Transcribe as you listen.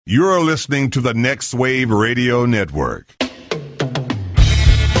You're listening to the Next Wave Radio Network.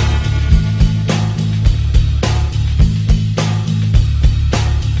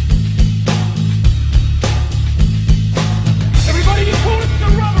 Everybody, you call it the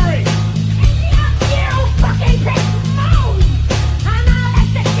robbery! You fucking big moan! And I'll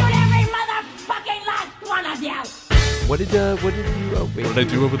execute every motherfucking last one of you! What did you? What did I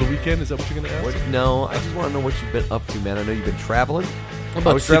do over the weekend? Is that what you're going to ask? No, I just want to know what you've been up to, man. I know you've been traveling.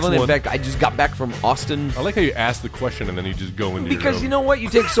 About I was traveling. 6'1". In fact, I just got back from Austin. I like how you ask the question and then you just go into Because your you know what? You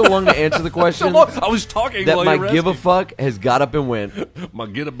take so long to answer the question I was talking that while my you were give a asking. fuck has got up and went. My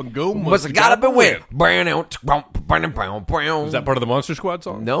get up and go Must have got up and went. Is Is that part of the Monster Squad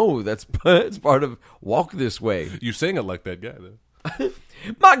song? No, that's it's part of Walk This Way. You sang it like that guy, though.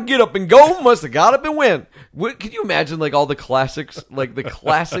 My get up and go must have got up and went. Can you imagine like all the classics, like the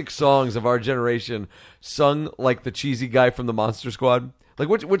classic songs of our generation sung like the cheesy guy from the Monster Squad? Like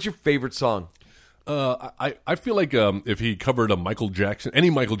what's your favorite song? I feel like if he covered a Michael Jackson,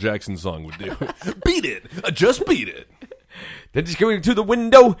 any Michael Jackson song would do. Beat it. Just beat it. Then she's coming to the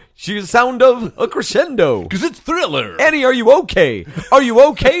window. She's the sound of a crescendo. Because it's Thriller. Annie, are you okay? Are you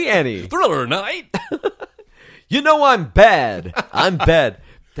okay, Annie? Thriller night. You know I'm bad. I'm bad.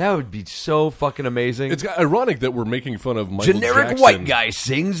 That would be so fucking amazing. It's ironic that we're making fun of Michael Generic Jackson. white guy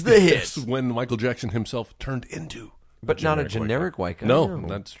sings the hits. When Michael Jackson himself turned into But not a generic white guy. No,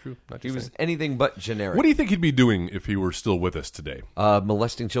 that's true. Not He just was saying. anything but generic. What do you think he'd be doing if he were still with us today?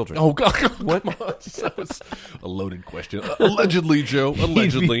 Molesting children. Oh, God. What? Come on. That was a loaded question. Allegedly, Joe.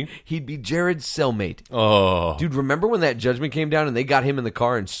 Allegedly. He'd be Jared's cellmate. Oh. Dude, remember when that judgment came down and they got him in the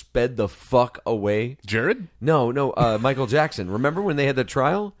car and sped the fuck away? Jared? No, Michael Jackson. Remember when they had the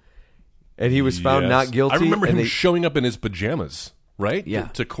trial? And he was found Yes. not guilty? I remember and him showing up in his pajamas, right? Yeah.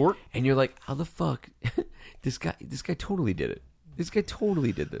 To court. And you're like, how the fuck? This guy totally did it. This guy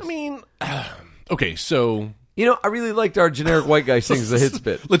totally did this. I mean, okay, so You know, I really liked our generic white guy sings the hits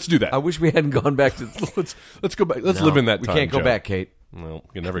bit. let's do that. I wish we hadn't gone back to... Let's go back. Let's No, live in that we time. can't go Joe. back, Kate. No, you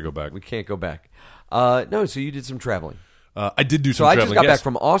can never go back. We can't go back. No, so you did some traveling. I did do So some I just traveling. got yes. back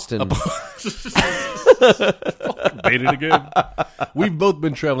from Austin. Bait it again. We've both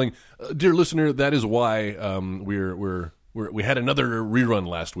been traveling, dear listener. That is why we had another rerun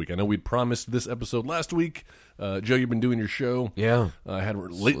last week. I know we'd promised this episode last week. Joe, you've been doing your show. Yeah. I had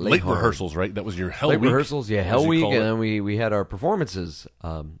late Hard. rehearsals, right? That was your Hell Late Week. rehearsals, yeah, as Hell you Week, call and it, then we had our performances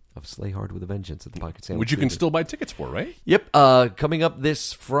of Slay Hard with a Vengeance at the Pocket Sandwich. which you can Theater. still buy tickets for, right? Yep. Coming up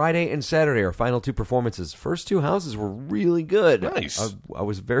this Friday and Saturday, our final two performances. First two houses were really good. Nice. I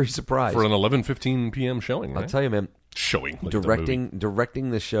was very surprised. For an 11:15 p.m. showing, right? I'll tell you, man. Showing. Like the movie.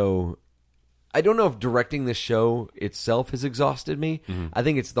 Directing the show. I don't know if directing the show itself has exhausted me. Mm-hmm. I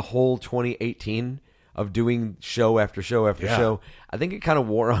think it's the whole 2018 of doing show after show after Yeah. show. I think it kind of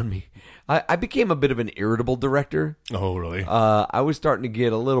wore on me. I became a bit of an irritable director. Oh, really? I was starting to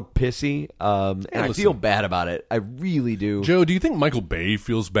get a little pissy, and I listen. feel bad about it. I really do. Joe, do you think Michael Bay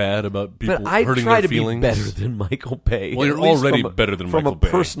feels bad about people But I hurting try their to feelings? be better than Michael Bay. Well, you're at least already from better than Michael From Bay.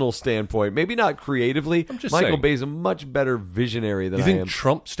 a personal standpoint. Maybe not creatively. I'm just Michael saying. Bay's a much better visionary than You I think am.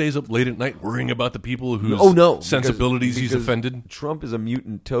 Trump stays up late at night worrying about the people whose Oh, no. sensibilities he's because offended? Trump is a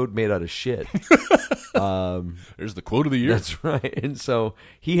mutant toad made out of shit. There's the quote of the year. That's right. And so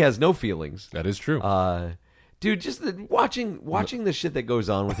he has no feelings. That is true. Dude, just watching the shit that goes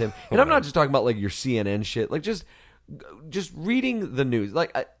on with him. And I'm not just talking about like your CNN shit. Like just reading the news.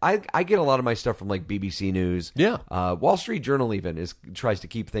 Like I get a lot of my stuff from like BBC News. Yeah. Wall Street Journal even tries to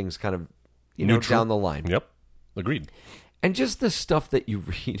keep things kind of Neutral. down the line. Yep. Agreed. And just the stuff that you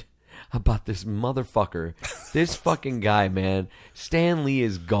read about this motherfucker, this fucking guy, man. Stan Lee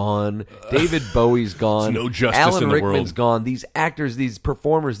is gone. David Bowie's gone. There's no justice Alan in the Rickman's world. gone. These actors, these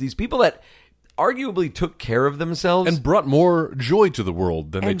performers, these people that arguably took care of themselves And brought more joy to the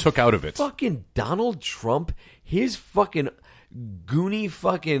world than they and took out of it. Fucking Donald Trump, his fucking goony,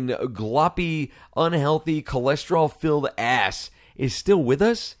 fucking gloppy, unhealthy, cholesterol-filled ass is still with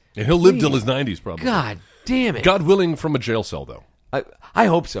us. And he'll live till his 90s, probably. God damn it! God willing, from a jail cell, though. I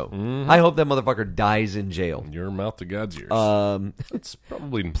hope so. Mm-hmm. I hope that motherfucker dies in jail. Your mouth to God's ears. That's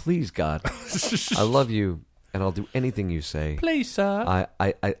probably... Please, God, I love you, and I'll do anything you say. Please, sir.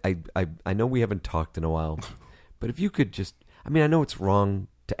 I know we haven't talked in a while, but if you could just, I mean, I know it's wrong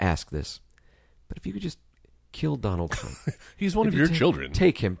to ask this, but if you could just kill Donald Trump. He's one If of you your children.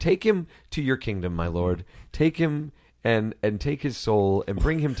 Take him to your kingdom, my lord. Take him and take his soul and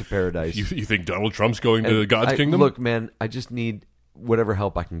bring him to paradise. You think Donald Trump's going And to God's kingdom? Look, man, I just need whatever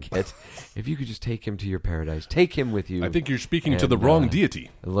help I can get. If you could just take him to your paradise, take him with you. I think you're speaking to the And, wrong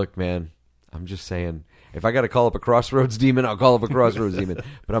deity. Look, man, I'm just saying. If I got to call up a Crossroads demon, I'll call up a Crossroads demon.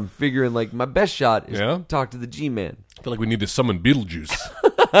 But I'm figuring like my best shot is Yeah? talk to the G-Man. I feel like we need to summon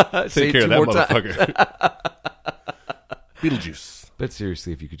Beetlejuice. Say Take care it of 2 that more times. motherfucker. Beetlejuice. But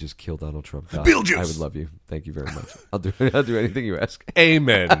seriously, if you could just kill Donald Trump, God, Beetlejuice. I would love you. Thank you very much. I'll do anything you ask.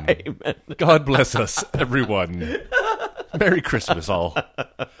 Amen. Amen. God bless us, everyone. Merry Christmas, all.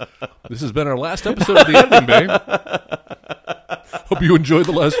 This has been our last episode of the Editing Bay. Hope you enjoyed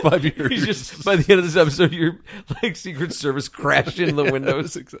the last 5 You years. just by the end of this episode, your like Secret Service crashed into the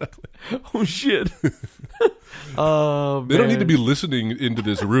windows. Exactly. Oh shit! Oh, They don't need to be listening into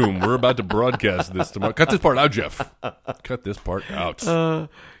this room. We're about to broadcast this tomorrow. Cut this part out, Jeff. Cut this part out.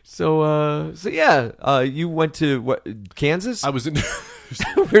 So yeah, you went to what? Kansas? I was in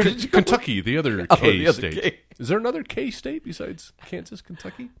Where did you go? Kentucky, the other Oh, K the other state. K. Is there another K state besides Kansas,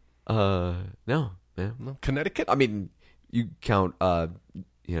 Kentucky? No, yeah. No. Connecticut? I mean, you count,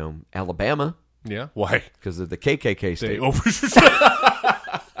 Alabama Yeah. Why? because of the KKK state.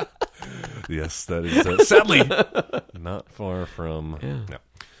 Yes, that is sadly not far from.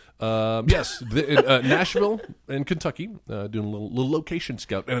 No. Yes, Nashville and Kentucky doing a little location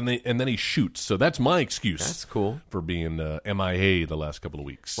scout, and then he shoots. So that's my excuse. That's cool. For being MIA the last couple of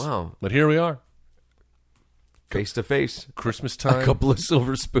weeks. Wow. But here we are, Face to face, Christmas time. a couple of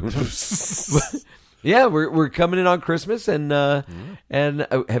silver spoons. Yeah, we're coming in on Christmas, and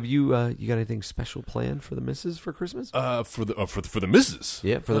have you got anything special planned for the missus for Christmas? For the missus.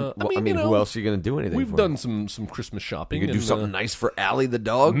 Yeah, for the. I mean, who else are you going to do anything? We've for? done some Christmas shopping. You can do and, something nice for Allie the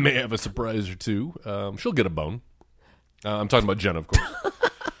dog. May have a surprise or two. She'll get a bone. I'm talking about Jenna, of course.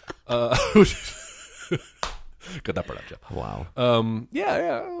 Got that part out, Jeff. Wow.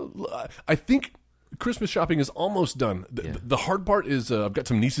 Yeah. I think Christmas shopping is almost done. The hard part is I've got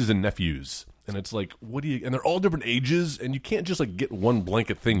some nieces and nephews, and it's like, what do you? And they're all different ages, and you can't just like get one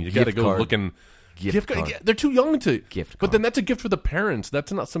blanket thing. You got to go card. looking. Gift card. Yeah, they're too young to Gift But card. then that's a gift for the parents.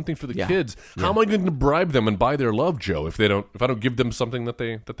 That's not something for the Yeah. kids. How am I going to bribe them and buy their love, Joe? If I don't give them something that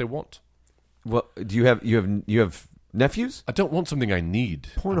they want. Well, do you have nephews? I don't want something I need.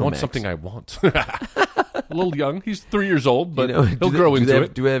 Porno I want Max. something I want. A little young. He's 3 years old, but he'll grow do into they have,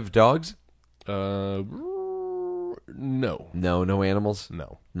 it. Do they have dogs? No. No animals.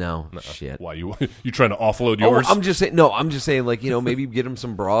 No. No. Shit. Why you trying to offload Oh, yours? I'm just saying. No, I'm just saying. Like maybe get them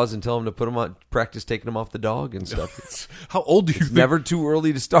some bras and tell them to put them on. Practice taking them off the dog and stuff. How old do you think? Never too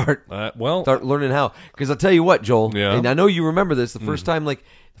early to start. Well, Start learning how. Because I'll tell you what, Joel. Yeah. And I know you remember this. The first time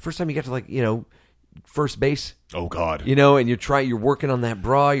you got to first base. oh God, And you're working on that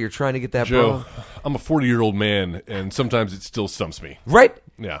bra. You're trying to get that Joe, bra. I'm a 40-year-old man, and sometimes it still stumps me. Right.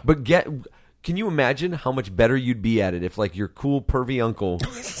 Yeah. But can you imagine how much better you'd be at it if your cool pervy uncle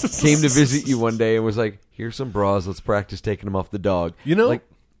came to visit you one day and was like, "Here's some bras. Let's practice taking them off the dog."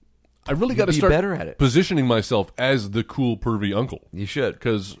 I really got to be start better at it. positioning myself as the cool pervy uncle. You should.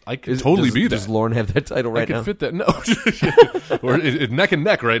 Because I can totally be that. Does Lauren have that title right I can now? fit that. No, we're neck and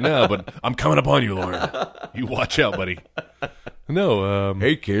neck right now. But I'm coming upon you, Lauren. You watch out, buddy. No.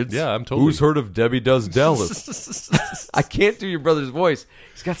 Hey kids. Yeah, I'm totally. Who's heard of Debbie Does Dallas? I can't do your brother's voice.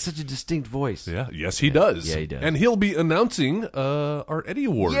 He's got such a distinct voice. Yeah. Yes, he does. Yeah, he does. And he'll be announcing our Eddie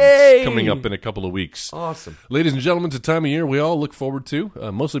Awards Yay! coming up in a couple of weeks. Awesome. Ladies and gentlemen, it's a time of year we all look forward to,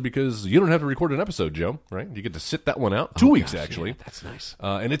 mostly because you don't have to record an episode, Joe, right? You get to sit that one out. 2 weeks, Gosh, actually. yeah, that's nice.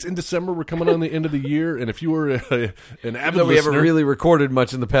 And it's in December. We're coming on the end of the year. And if you were an avid Though we listener... haven't really recorded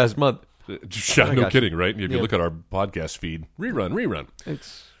much in the past month. no gotcha. kidding, right? If you Yeah. look at our podcast feed, rerun.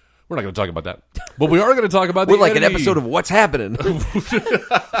 It's We're not going to talk about that. But we are going to talk about the we're like an Eddie. episode of What's Happening.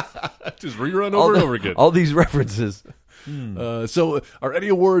 Just rerun over and over again. All these references. So our Eddie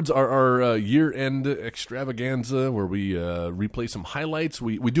Awards are our year-end extravaganza where we replay some highlights.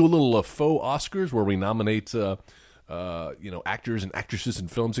 We do a little faux Oscars where we nominate actors and actresses in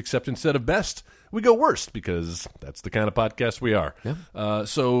films, except instead of best, we go worst because that's the kind of podcast we are. Yeah.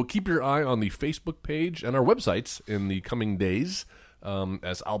 So keep your eye on the Facebook page and our websites in the coming days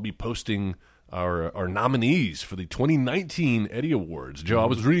as I'll be posting our nominees for the 2019 Eddie Awards. Joe, I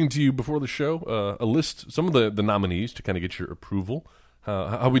was reading to you before the show a list, some of the nominees to kind of get your approval.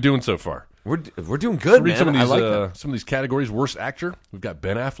 How are we doing so far? We're doing good, Read man. some of these, I like that. some of these categories. Worst actor, we've got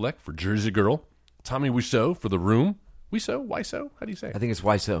Ben Affleck for Jersey Girl, Tommy Wiseau for The Room. Wiseau? How do you say it? I think it's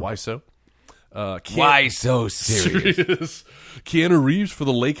why so. Wiseau. Why so serious? Keanu Reeves for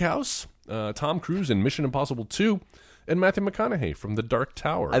The Lake House, Tom Cruise in Mission Impossible 2, and Matthew McConaughey from The Dark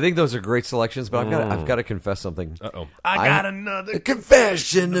Tower. I think those are great selections, but I've got to confess something. Uh-oh. I got another a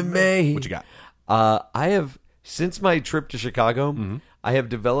confession to make. What you got? I have, since my trip to Chicago, I have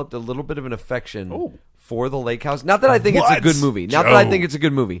developed a little bit of an affection for The Lake House. Not that I think it's a What? good movie. Not that I Joe. think it's a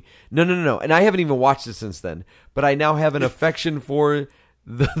good movie. No. And I haven't even watched it since then. But I now have an affection for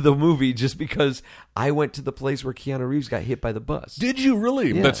the movie just because I went to the place where Keanu Reeves got hit by the bus. Did you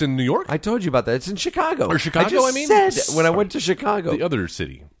really? Yeah. That's in New York? I told you about that. It's in Chicago. Or Chicago, I just I mean? said when I went to Chicago. The other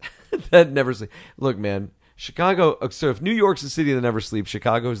city. That never sleeps. Look, man, Chicago. So if New York's the city that never sleeps,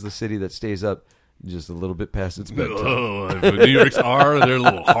 Chicago is the city that stays up just a little bit past its bedtime. Oh, New York's R, they're a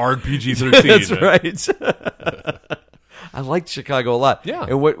little hard PG-13. That's right. I liked Chicago a lot. Yeah.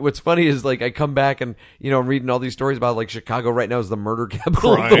 And what's funny is like I come back and I'm reading all these stories about like Chicago right now is the murder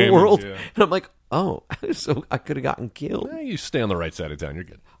capital of the Crime, world, yeah. and I'm like, oh, so I could have gotten killed. You stay on the right side of town, you're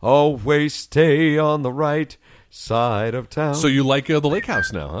good. Always stay on the right side of town. So you like the Lake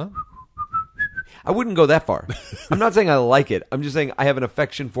House now, huh? I wouldn't go that far. I'm not saying I like it. I'm just saying I have an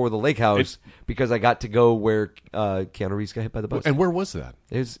affection for the Lake House because I got to go where Keanu Reeves got hit by the bus. And where was that?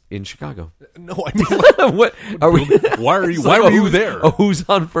 It was in Chicago. No, I mean, What are we? why are you? It's Why like, were you who's- there? Who's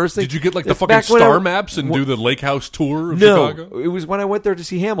on first thing? Did you get like the It's fucking back when star I- maps and do the Lake House tour of No, Chicago? it was when I went there to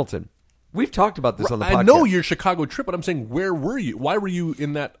see Hamilton. We've talked about this on the podcast. I know your Chicago trip, but I'm saying, where were you? Why were you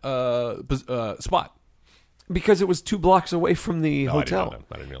in that spot? because it was 2 blocks away from the Oh, I didn't hotel. know that.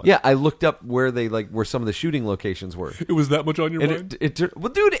 I didn't realize. Yeah, I looked up where where some of the shooting locations were. It was that much on your And mind?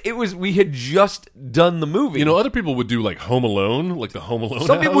 well, dude, it was. We had just done the movie. You know, other people would do like Home Alone, like the Home Alone.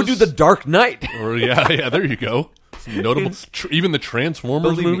 some people would do The Dark Knight. Or yeah, there you go. Some notable, even the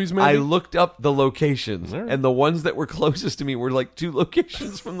Transformers Believe me, movies. Maybe I looked up the locations, All right. and the ones that were closest to me were like 2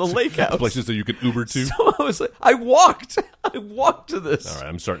 locations from the lake house. places that you could Uber to. So I was like, I walked to this. All right,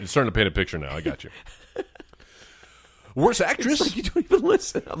 I'm starting to paint a picture now. I got you. Worst actress. It's like you don't even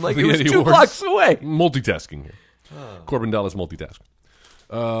listen. I'm like, The it was Eddie 2 Awards. blocks away. Multitasking here. Corbin Dallas multitasking.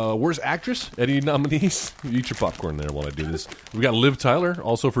 Worst actress? Eddie nominees. You eat your popcorn there while I do this. We got Liv Tyler,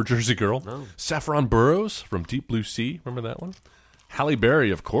 also for Jersey Girl. Saffron Burrows from Deep Blue Sea. Remember that one? Halle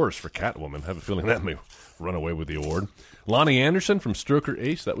Berry, of course, for Catwoman. I have a feeling that may run away with the award. Lonnie Anderson from Stroker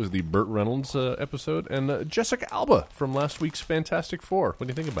Ace. That was the Burt Reynolds episode. And Jessica Alba from last week's Fantastic Four. What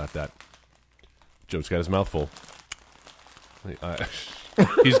do you think about that? Joe's got his mouth full.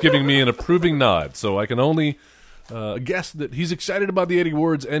 He's giving me an approving nod, so I can only guess that he's excited about the Eddie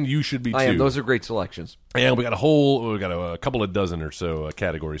Awards, and you should be too. I am. Those are great selections. And we got a couple of dozen or so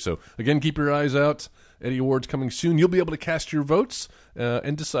categories. So again, keep your eyes out. Eddie Awards coming soon. You'll be able to cast your votes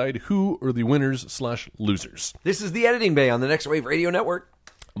and decide who are the winners/losers. This is the Editing Bay on the Next Wave Radio Network.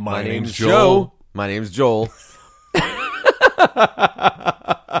 My name's Joe. My name's Joel.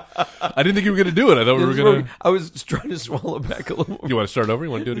 I didn't think you were going to do it. I thought we were going to. I was trying to swallow back a little more. You want to start over?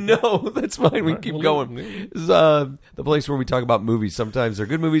 You want to do it again? No, that's fine. We can keep well, going. This is the place where we talk about movies. Sometimes they're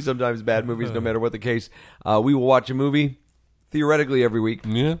good movies, sometimes bad movies, no matter what the case. We will watch a movie, theoretically, every week,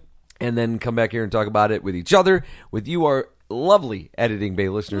 Yeah. and then come back here and talk about it with each other, with you, our lovely Editing Bay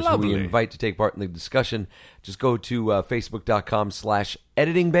listeners who Lovely. we invite to take part in the discussion. Just go to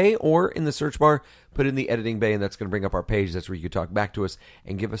facebook.com/Editing Bay, or in the search bar, put in the Editing Bay, and that's going to bring up our page. That's where you can talk back to us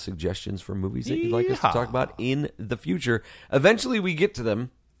and give us suggestions for movies that you'd like us to talk about in the future. Eventually, we get to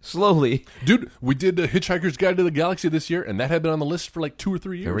them. Slowly. Dude, we did Hitchhiker's Guide to the Galaxy this year, and that had been on the list for like 2 or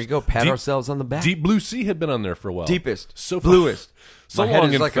 3 years. There we go. Pat ourselves on the back. Deep Blue Sea had been on there for a while. Deepest. So bluest. So My head long,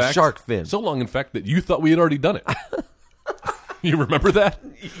 is in like a fact, shark fin. So long, in fact, that you thought we had already done it. You remember that?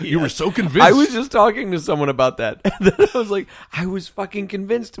 You were so convinced. I was just talking to someone about that. And then I was like, I was fucking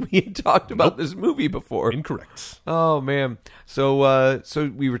convinced we had talked about this movie before. incorrect. Oh, man. So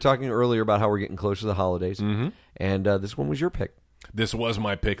we were talking earlier about how we're getting close to the holidays. Mm-hmm. And this one was your pick. This was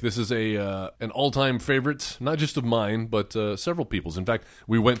my pick. This is an all-time favorite, not just of mine, but several people's. In fact,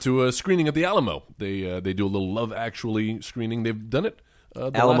 we went to a screening at the Alamo. They do a little Love Actually screening. They've done it.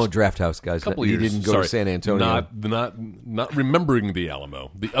 Alamo Draft House, guys. Couple You years. didn't go Sorry. to San Antonio. Not remembering the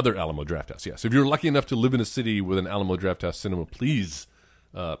Alamo, the other Alamo Draft House. Yes, if you're lucky enough to live in a city with an Alamo Draft House cinema, please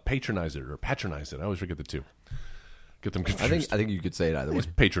patronize it or patronize it. I always forget the two. Get them confused. I think you could say it either way. It's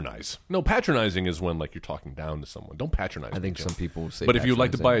patronize. No, patronizing is when like you're talking down to someone. Don't patronize. I think me, some Joe. people say But if you'd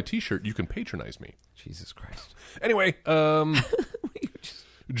like to patronizing. buy a T-shirt, you can patronize me. Jesus Christ. Anyway,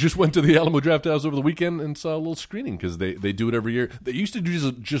 just went to the Alamo Draft House over the weekend and saw a little screening because they do it every year. They used to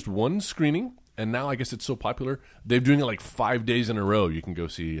do just one screening, and now I guess it's so popular they're doing it like 5 days in a row. You can go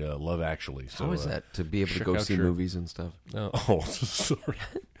see Love Actually. So, How is that, to be able to check go out see your- movies and stuff? Oh, sorry.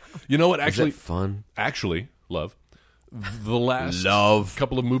 You know what? Is Actually, that fun? Love. the last Love.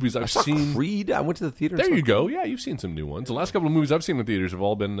 couple of movies I've I saw seen. Creed. I went to the theater. and There saw you go. Yeah, you've seen some new ones. The last couple of movies I've seen in theaters have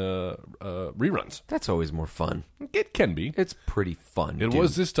all been reruns. That's always more fun. It can be. It's pretty fun. It dude.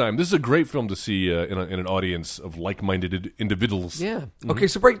 was this time. This is a great film to see in an audience of like-minded individuals. Yeah. Okay,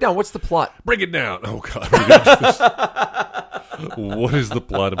 so break down. What's the plot? Break it down. Oh, God. We're gonna do this. What is the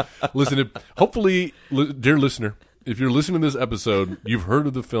plot? Listen, hopefully, dear listener, if you're listening to this episode, you've heard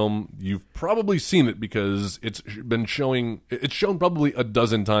of the film. You've probably seen it because it's been showing. It's shown probably a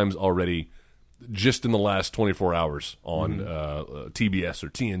dozen times already, just in the last 24 hours on TBS or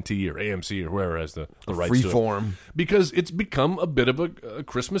TNT or AMC or whoever has the rights to it. Freeform. Because it's become a bit of a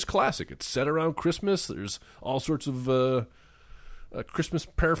Christmas classic. It's set around Christmas. There's all sorts of Christmas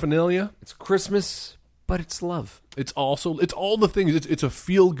paraphernalia. It's Christmas, but it's love. It's all the things. It's a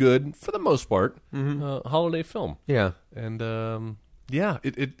feel good, for the most part, holiday film. Yeah. And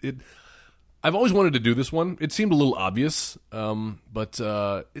it I've always wanted to do this one. It seemed a little obvious, but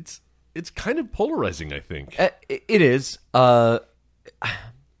it's kind of polarizing, I think. It is. I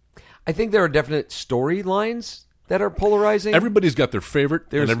think there are definite storylines that are polarizing. Everybody's got their favorite,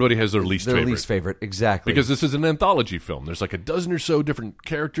 and everybody has their least favorite. Exactly. Because this is an anthology film. There's like a dozen or so different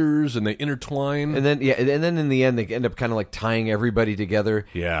characters, and they intertwine. And then in the end, they end up kind of like tying everybody together.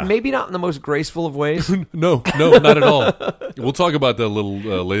 Yeah. Maybe not in the most graceful of ways. No, not at all. We'll talk about that a little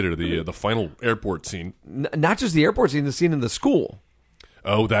later, the final airport scene. Not just the airport scene, the scene in the school.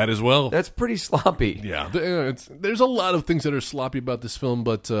 Oh, that as well. That's pretty sloppy. Yeah, there's a lot of things that are sloppy about this film,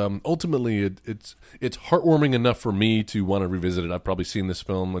 but ultimately it's heartwarming enough for me to want to revisit it. I've probably seen this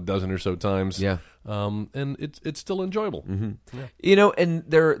film a dozen or so times. Yeah. And it's still enjoyable. Mm-hmm. Yeah. You know, and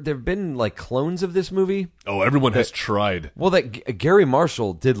there've been like clones of this movie. Oh, everyone has tried. Well, that Gary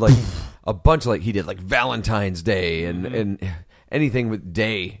Marshall did like a bunch. Like he did like Valentine's Day and anything with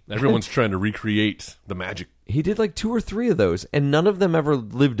day. Everyone's trying to recreate the magic. He did like 2 or 3 of those, and none of them ever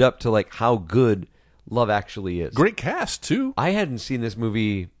lived up to like how good Love Actually is. Great cast too. I hadn't seen this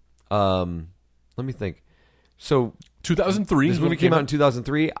movie. Let me think. So 2003. This movie came out in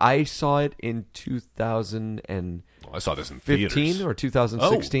 2003. I saw it in 2015 I saw this in theaters. or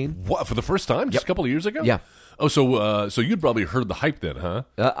 2016. Oh, what, for the first time? Just a couple of years ago? Yeah. Oh, so you'd probably heard the hype then, huh?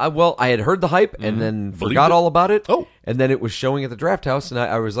 I had heard the hype and then forgot it? all about it. Oh. And then it was showing at the Draft House, and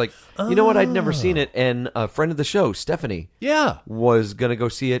I was like, you know what? I'd never seen it. And a friend of the show, Stephanie, was going to go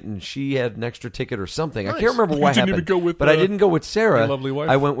see it, and she had an extra ticket or something. Nice. I can't remember You what didn't happened. even go with, but I didn't go with Sarah. your lovely wife?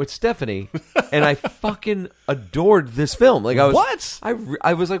 I went with Stephanie, and I fucking adored this film. Like I was, What?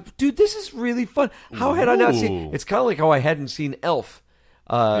 I was like, dude, this is really fun. How had I not seen? Ooh. It's kind of like how I hadn't seen Elf.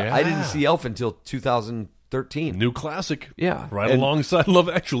 I didn't Yeah. see Elf until 2013. New classic. Yeah. Right And- alongside Love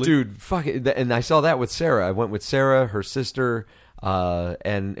Actually. Dude, fuck it. And I saw that with Sarah. I went with Sarah, her sister,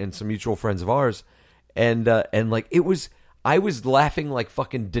 and some mutual friends of ours. And like it was, I was laughing like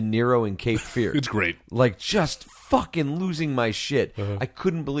fucking De Niro in Cape Fear. It's great. Like just fucking losing my shit. I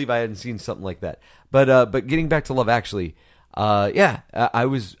couldn't believe I hadn't seen something like that. But getting back to Love Actually,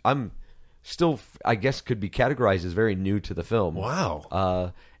 I'm still, I guess, could be categorized as very new to the film.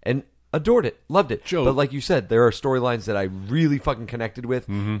 Wow. And adored it, loved it. Joe. But like you said, there are storylines that I really fucking connected with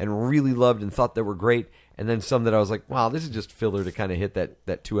and really loved and thought that were great. And then some that I was like, wow, this is just filler to kind of hit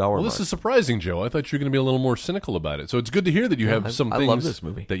that 2 hour Well, mark. this is surprising, Joe. I thought you were going to be a little more cynical about it. So it's good to hear that you have some I things love this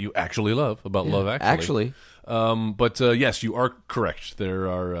movie. that you actually love about Love Actually. But yes, you are correct. There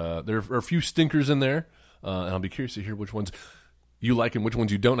are a few stinkers in there, and I'll be curious to hear which ones you like and which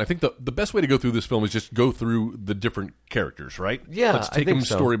ones you don't. I think the best way to go through this film is just go through the different characters, right? Yeah, Let's I take think them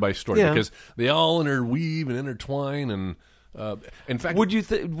so. story by story Yeah. because they all interweave and intertwine. And in fact, Would you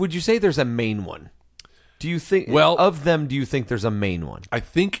say there's a main one? Do you think? Well- of them, do you think there's a main one? I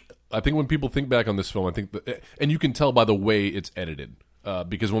think when people think back on this film, I think and you can tell by the way it's edited.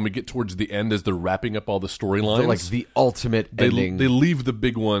 Because when we get towards the end, as they're wrapping up all the storylines, Like the ultimate they ending. they leave the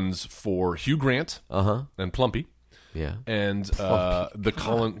big ones for Hugh Grant and Plumpy. Yeah. And the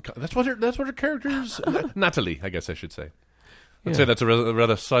Colin. That's what her character's Natalie, I guess I should say. I'd say that's a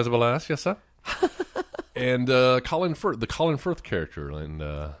rather sizable ass, yes, sir. And Colin Firth, the Colin Firth character, and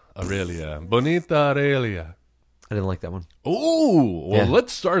Aurelia, Bonita Aurelia. I didn't like that one. Oh, well, Yeah.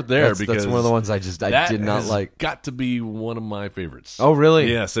 let's start there That's because one of the ones I did not like. Got to be one of my favorites. Oh, really?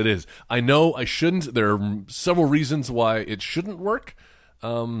 Yes, it is. I know I shouldn't. There are several reasons why it shouldn't work.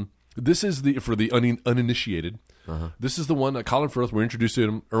 This is for the uninitiated. This is the one that Colin Firth. We're introduced to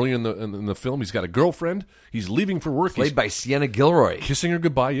him early in the film. He's got a girlfriend. He's leaving for work. Played He's by Sienna Gilroy. kissing her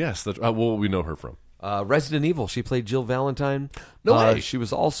goodbye. Yes, that's what we know her from. Resident Evil. She played Jill Valentine. No way. She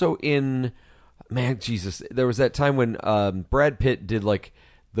was also in. Man, Jesus! There was that time when Brad Pitt did like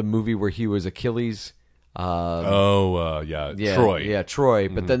the movie where he was Achilles. Yeah, Troy. Yeah, Troy.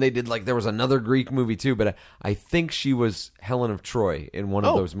 But then they did there was another Greek movie too, but I think she was Helen of Troy in one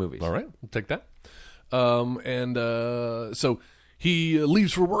of those movies. All right, we'll take that. So he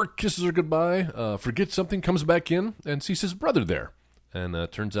leaves for work, kisses her goodbye, forgets something, comes back in, and sees his brother there.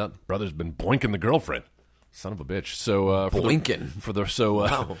 And turns out brother's been boinking the girlfriend. Son of a bitch. So Boinking.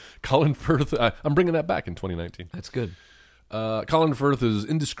 Colin Firth. I'm bringing that back in 2019. That's good. Colin Firth is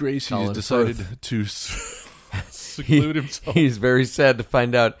in disgrace. He's Colin decided Firth. to seclude himself. He's very sad to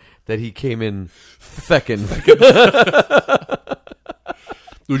find out that he came in feckin'.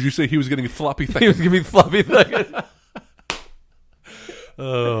 Would you say he was getting floppy? He was giving me floppy feckin'.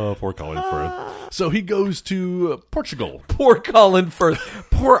 Oh, poor Colin Firth. So he goes to Portugal. Poor Colin Firth.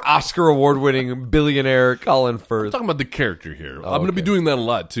 Poor Oscar award-winning billionaire Colin Firth. Talking about the character here. I'm going to be doing that a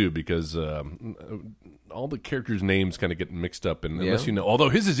lot too because all the characters' names kind of get mixed up, and unless you know, although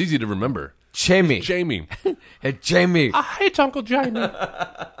his is easy to remember. Jamie. Hey, Jamie. I hate Uncle Jamie.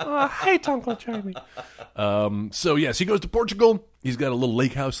 I hate Uncle Jamie. So yes, he goes to Portugal. He's got a little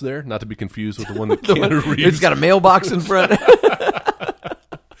lake house there, not to be confused with the one that Keanu Reeves. It's got a mailbox in front.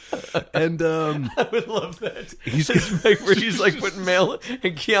 And I would love that. He's where he's putting mail,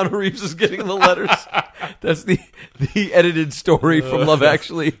 and Keanu Reeves is getting the letters. That's the edited story from Love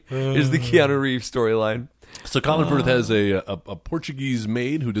Actually. Is the Keanu Reeves storyline? So Colin Firth has a Portuguese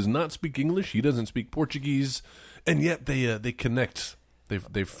maid who does not speak English. He doesn't speak Portuguese, and yet they connect.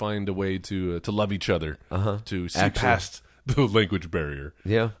 They find a way to love each other, to see past the language barrier.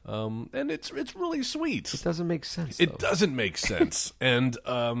 Yeah. And it's really sweet. It doesn't make sense. It doesn't make sense. And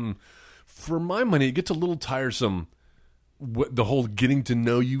for my money, it gets a little tiresome. The whole getting to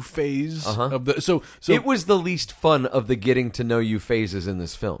know you phase of the so it was the least fun of the getting to know you phases in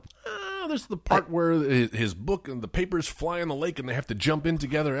this film. There's the part where his book and the papers fly in the lake, and they have to jump in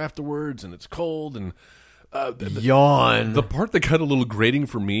together afterwards, and it's cold and. Yawn. The part that got a little grating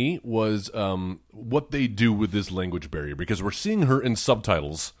for me was what they do with this language barrier, because we're seeing her in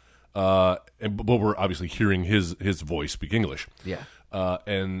subtitles, but we're obviously hearing his voice speak English. Yeah.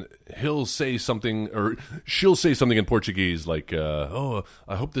 And he'll say something, or she'll say something in Portuguese like, "Oh,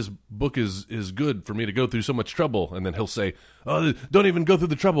 I hope this book is good for me to go through so much trouble." And then he'll say, "Oh, don't even go through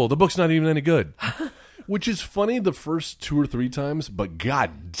the trouble. The book's not even any good." Which is funny the first 2 or 3 times, but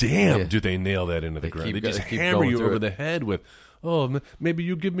god damn, do they nail that into the ground. They just hammer you over the head with, "Oh, maybe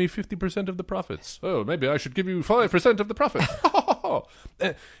you give me 50% of the profits. Oh, maybe I should give you 5% of the profits."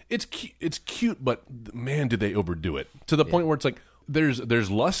 It's cute, but man, did they overdo it. To the point where it's like,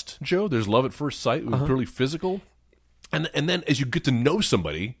 there's lust, Joe. There's love at first sight, purely physical. And then as you get to know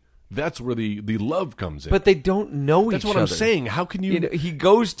somebody, that's where the love comes in. But they don't know each other. That's what I'm saying. How can you... he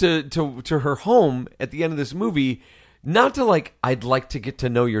goes to her home at the end of this movie, not to I'd like to get to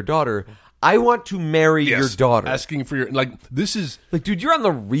know your daughter. I want to marry your daughter. Asking for your... this is... dude, you're on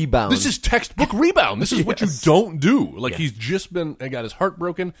the rebound. This is textbook rebound. This is what you don't do. He's just got his heart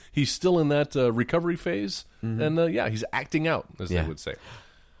broken. He's still in that recovery phase. And he's acting out, as they would say.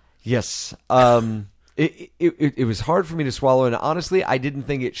 Yes. It was hard for me to swallow, and honestly, I didn't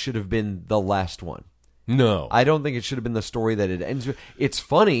think it should have been the last one. No. I don't think it should have been the story that it ends with. It's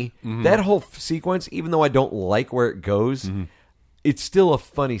funny. That whole sequence, even though I don't like where it goes, it's still a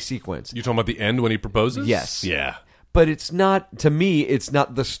funny sequence. You talking about the end when he proposes? Yes. Yeah. But it's not, to me, it's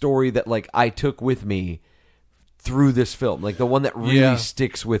not the story that I took with me through this film, the one that really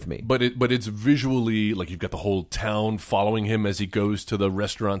sticks with me. But it's visually, you've got the whole town following him as he goes to the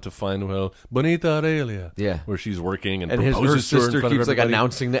restaurant to find Bonita Aurelia, where she's working, and her proposes to her in sister front of keeps everybody.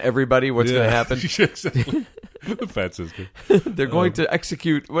 announcing to everybody what's going to happen. Exactly. The fat sister. They're going to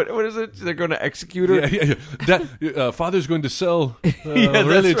execute. What is it? They're going to execute her. Yeah. Father's going to sell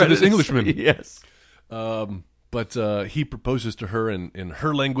Aurelia to this Englishman. Yes. But he proposes to her in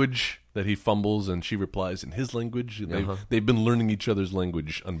her language that he fumbles, and she replies in his language. And they've been learning each other's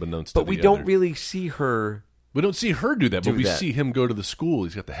language unbeknownst to But we the don't other. really see her... We don't see her do that, but we see him go to the school.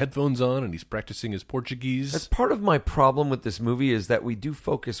 He's got the headphones on, and he's practicing his Portuguese. That's part of my problem with this movie, is that we do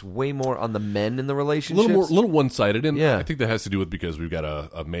focus way more on the men in the relationships. A little one-sided, and I think that has to do with because we've got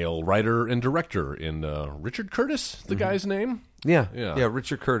a male writer and director in Richard Curtis, the guy's name. Yeah,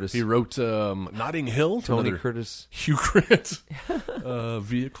 Richard Curtis. He wrote Notting Hill, Tony Curtis, Hugh Grant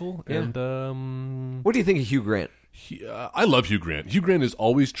vehicle, and what do you think of Hugh Grant? I love Hugh Grant. Hugh Grant is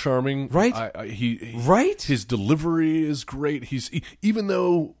always charming, right? Right. His delivery is great. Even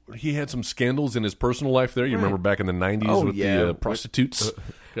though he had some scandals in his personal life. There, you remember back in the '90s with the prostitutes.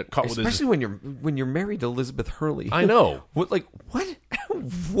 Got caught with especially when you're married to Elizabeth Hurley. I know. What?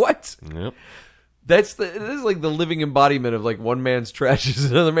 What? Yep. This is like the living embodiment of like one man's trash is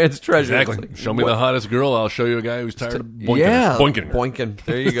another man's treasure. Exactly. It's like, Show me the hottest girl. I'll show you a guy who's tired of boinking. Yeah, Boinking her. boinking.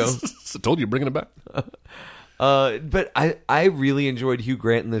 There you go. I told you, bringing it back. But I really enjoyed Hugh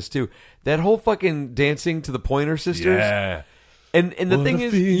Grant in this too. That whole fucking dancing to the Pointer Sisters. Yeah. And the What thing a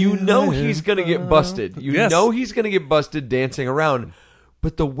is, you know he's gonna feeling. get busted. You Yes. know he's gonna get busted dancing around.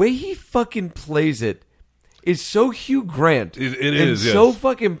 But the way he fucking plays it is so Hugh Grant. It and is, yes. so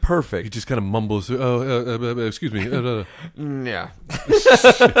fucking He perfect. just kind of mumbles, excuse me. Yeah.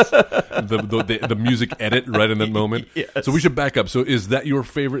 The music edit right in that moment. Yes. So we should back up. So is that your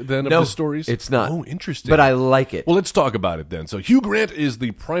favorite then of No, the stories? it's not. Oh, interesting. But I like it. Well, let's talk about it then. So Hugh Grant is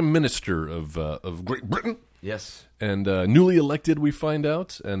the Prime Minister of Great Britain. Yes. And newly elected, we find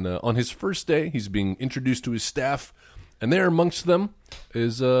out. And on his first day, he's being introduced to his staff. And there amongst them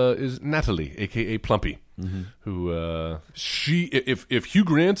is Natalie, a.k.a. Plumpy, who if Hugh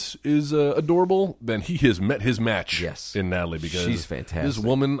Grant is adorable, then he has met his match Yes. in Natalie. Because She's fantastic. This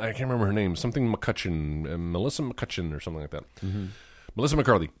woman, I can't remember her name, something McCutcheon, Melissa McCutcheon or something like that. Melissa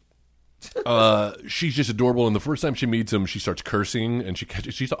McCarthy. She's just adorable, and the first time she meets him, she starts cursing, and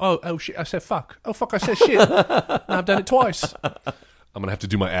she's like, shit, I said fuck. Oh, fuck, I said shit. Now I've done it twice. I'm going to have to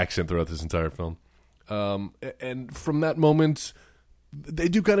do my accent throughout this entire film. And from that moment, they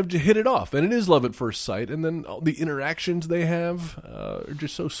do kind of hit it off, and it is love at first sight. And then all the interactions they have are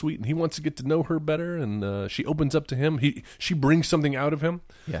just so sweet, and he wants to get to know her better, and she opens up to him. She brings something out of him.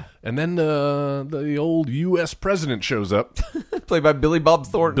 Yeah. And then the old U.S. president shows up. Played by Billy Bob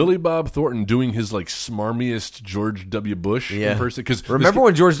Thornton. Billy Bob Thornton doing his like smarmiest George W. Bush impersonation. Because Remember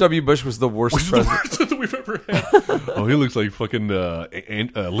when George W. Bush was the worst this is the president? worst that we've ever had. Oh, he looks like fucking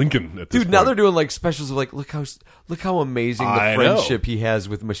Lincoln at this Dude, now point. they're doing like specials of like, look how amazing the I know. friendship he has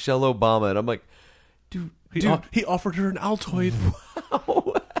with Michelle Obama, and I'm like, dude, He offered her an Altoid.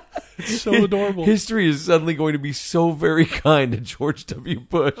 It's so adorable. History is suddenly going to be so very kind to George W.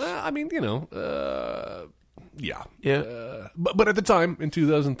 Bush. I mean, yeah. Yeah. But at the time, in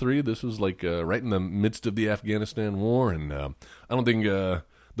 2003, this was like right in the midst of the Afghanistan war, and I don't think the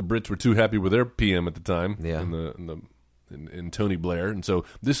Brits were too happy with their PM at the time. Yeah. In Tony Blair, and so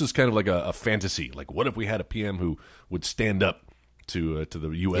this is kind of like a fantasy. Like, what if we had a PM who would stand up to the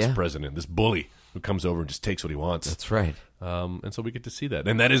U.S. Yeah. president, this bully who comes over and just takes what he wants? That's right. And so we get to see that,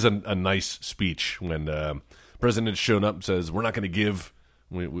 and that is a nice speech when President shown up and says, "We're not going to give.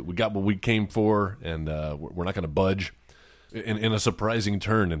 We got what we came for, and we're not going to budge." In a surprising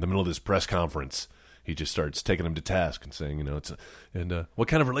turn in the middle of this press conference, he just starts taking him to task and saying, what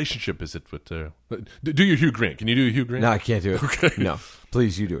kind of relationship is it with? Do your Hugh Grant? Can you do a Hugh Grant? No, I can't do it. Okay. No,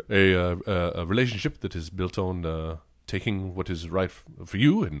 please, you do it. A relationship that is built on taking what is right for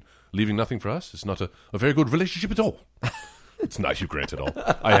you and leaving nothing for us is not a very good relationship at all. It's not Hugh Grant at all.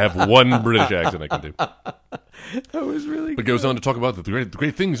 I have one British accent I can do. That was really But goes on to talk about the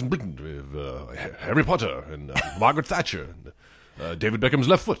great things in Britain with Harry Potter and Margaret Thatcher and David Beckham's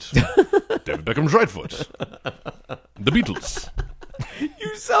left foot, David Beckham's right foot, the Beatles.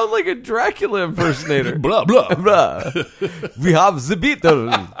 You sound like a Dracula impersonator. Blah blah. Bruh. We have the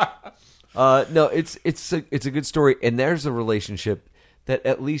Beatles. No, it's a good story, and there's a relationship that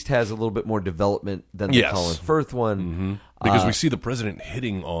at least has a little bit more development than the Yes. Colin Firth one. Because we see the president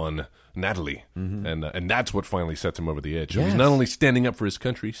hitting on Natalie, and that's what finally sets him over the edge. So he's Yes. not only standing up for his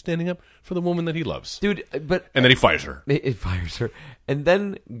country, he's standing up for the woman that he loves. Dude, but And then he fires her. it fires her, and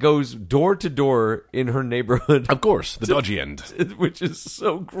then goes door to door in her neighborhood, Of course, the dodgy end. which is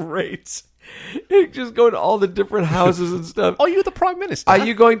so great. It just go to all the different houses and stuff. Are you the prime minister? Are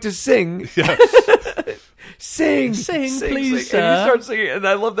you going to sing? Sing, please, sing. And he starts singing, and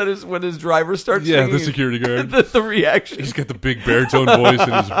I love that is when his driver starts Yeah, singing. the security guard. the reaction. He's got the big baritone voice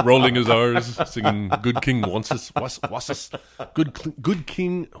and he's rolling his R's, singing "Good King Wenceslas." Good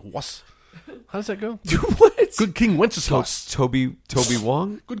King Was. How does that go? What? Good King Wenceslas. Toby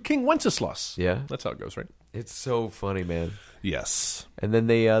Wong? Good King Wenceslas. Yeah. That's how it goes, right? It's so funny, man. Yes. And then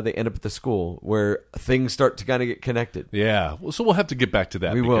they end up at the school where things start to kind of get connected. Yeah. Well, so we'll have to get back to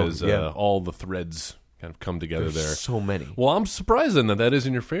that We will, because yeah. all the threads kind of come together There's there. so many. Well, I'm surprised then that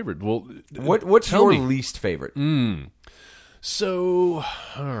isn't your favorite. Well, What's tell your me. least favorite? So,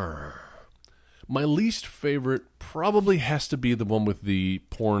 my least favorite probably has to be the one with the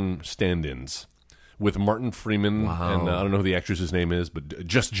porn stand-ins with Martin Freeman. Wow. And I don't know who the actress's name is, but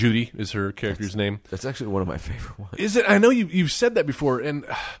Just Judy is her character's name. That's actually one of my favorite ones. Is it? I know you've said that before, and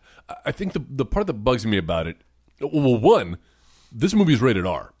I think the part that bugs me about it, well, one, this movie is rated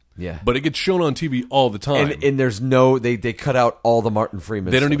R. Yeah. But it gets shown on TV all the time. And there's no they cut out all the Martin Freeman.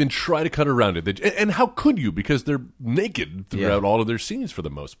 They don't stuff. even try to cut around it. And how could you? Because they're naked throughout Yeah. all of their scenes for the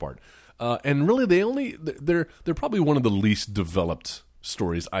most part. And really, they're probably one of the least developed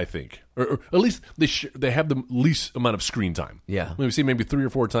stories, I think, or at least they have the least amount of screen time. Yeah. We see maybe 3 or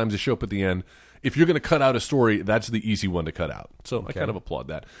 4 times they show up at the end. If you're going to cut out a story, that's the easy one to cut out. So I kind of applaud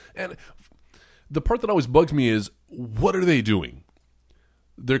that. And the part that always bugs me is, what are they doing?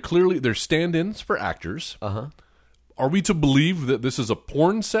 They're stand-ins for actors. Are we to believe that this is a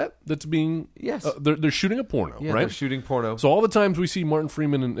porn set that's being... Yes. They're shooting a porno, Yeah, right? they're shooting porno. So all the times we see Martin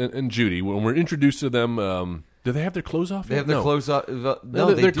Freeman and Judy, when we're introduced to them... do they have their clothes off? They have their clothes off.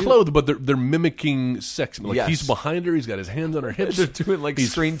 No, they're do. clothed, but they're mimicking sex. Like Yes. he's behind her, he's got his hands on her hips. They're doing, like,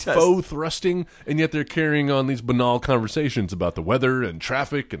 he's screen tests. faux thrusting, and yet they're carrying on these banal conversations about the weather and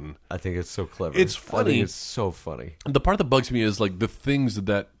traffic. And I think it's so clever. It's I funny. think it's so funny. the part that bugs me is like the things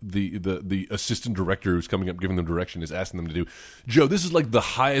that the assistant director who's coming up giving them direction is asking them to do. Joe, this is like the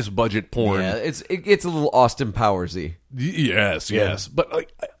highest budget porn. Yeah, it gets a little Austin Powersy. Yes, but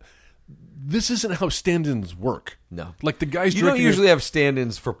like. This isn't how stand-ins work. No. Like the guys You don't directing it- usually have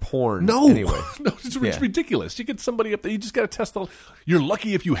stand-ins for porn. No, Anyway. no, it's Yeah. ridiculous. You get somebody up there. You just got to test the. You're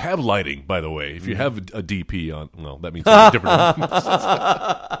lucky if you have lighting. By the way, if you have a DP on, well, that means something different.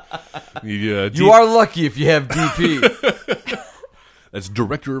 You are lucky if you have DP. That's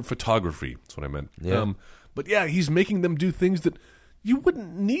director of photography. That's what I meant. Yeah. But yeah, he's making them do things that you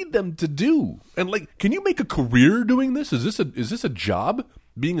wouldn't need them to do. And like, can you make a career doing this? Is this a job?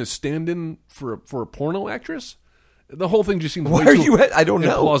 Being a stand-in for a porno actress? The whole thing just seems Why way are too you I don't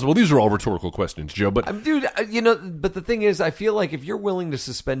know. implausible. These are all rhetorical questions, Joe. But Dude, but the thing is, I feel like if you're willing to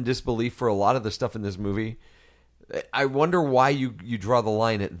suspend disbelief for a lot of the stuff in this movie, I wonder why you draw the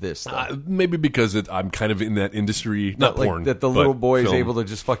line at this. Though. maybe because I'm kind of in that industry, not Like, porn. that the but little boy is film. able to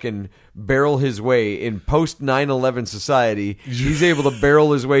just fucking barrel his way in post 9/11 society. He's able to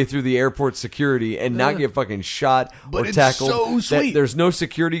barrel his way through the airport security and not get fucking shot But or it's tackled. so sweet. There's no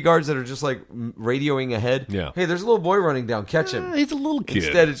security guards that are just like radioing ahead. Yeah. Hey, there's a little boy running down. Catch him. He's a little kid.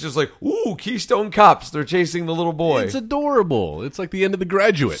 Instead, it's just like, ooh, Keystone Cops. They're chasing the little boy. It's adorable. It's like the end of The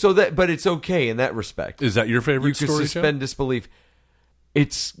Graduate. So but it's okay in that respect. Is that your favorite You could story, suspend disbelief.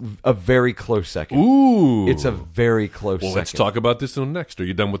 It's a very close second. Joe? Ooh. It's a very close Well, second. let's talk about this one next. Are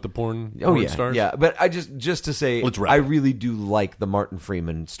you done with the porn stars? Yeah. But I just to say, Let's wrap I it. really do like the Martin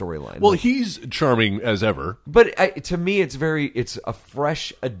Freeman storyline. Well, he's charming as ever. But to me, it's a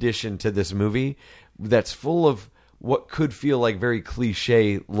fresh addition to this movie that's full of what could feel like very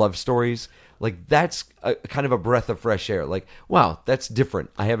cliche love stories. Like that's kind of a breath of fresh air. Like, wow, that's different.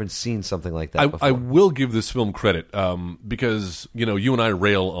 I haven't seen something like that before. I will give this film credit because you and I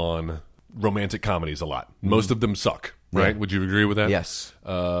rail on romantic comedies a lot. Most of them suck, right? Yeah. Would you agree with that? Yes.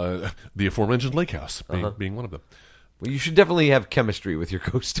 The aforementioned Lake House being one of them. Well, you should definitely have chemistry with your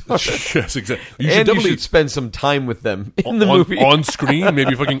co-star. Yes, exactly. You should spend some time with them in the movie. on screen.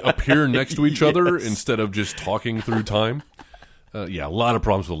 Maybe fucking appear next to each other instead of just talking through time. Yeah, a lot of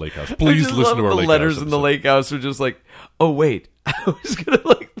problems with the Lake House. Please I just listen love to our the Lake letters House in the episode. Lake House are just like, oh wait, I was gonna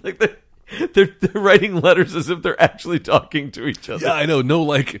like they're writing letters as if they're actually talking to each other. Yeah, I know. No,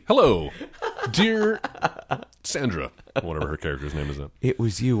 like, hello, dear Sandra, whatever her character's name is. It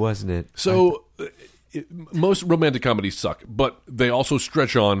was you, wasn't it? So, most romantic comedies suck, but they also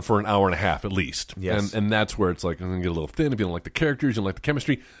stretch on for an hour and a half at least. Yes. And that's where it's like, I'm going to get a little thin if you don't like the characters, you don't like the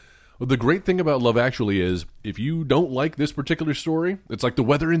chemistry. Well, the great thing about Love Actually is if you don't like this particular story, it's like the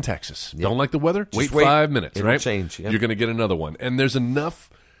weather in Texas. Don't like the weather? Just Wait wait. 5 minutes, It'll right? change, yeah. You're going to get another one. And there's enough.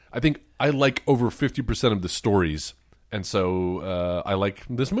 I think I like over 50% of the stories, and so I like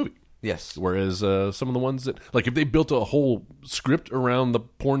this movie. Yes. Whereas some of the ones that, like, if they built a whole script around the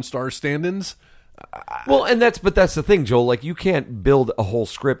porn star stand-ins, Well, but that's the thing, Joel. Like, you can't build a whole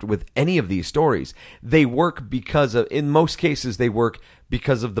script with any of these stories. They work in most cases, they work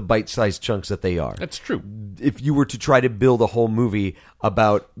because of the bite-sized chunks that they are. that's true. If you were to try to build a whole movie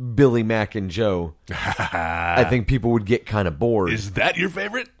about Billy, Mac, and Joe, I think people would get kind of bored. Is that your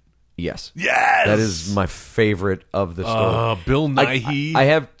favorite? Yes. Yes! That is my favorite of the story. Bill Nighy. I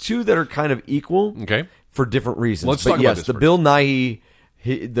have two that are kind of equal. Okay. For different reasons. Let's but talk about yes, this the first. Bill Nighy,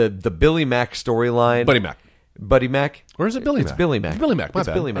 the Billy Mac storyline. Buddy Mac? Or is it Billy Mac? It's Billy Mac. It's Billy Mac. My It's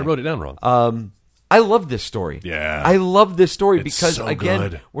bad. Billy Mac. I wrote it down wrong. I love this story. Yeah. I love this story It's because, so again,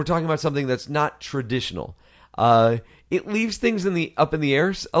 good. we're talking about something that's not traditional. It leaves things up in the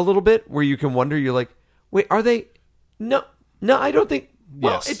air a little bit where you can wonder, you're like, wait, are they? No, I don't think.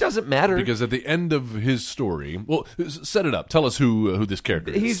 Well, Yes. it doesn't matter. Because at the end of his story, well, set it up. Tell us who this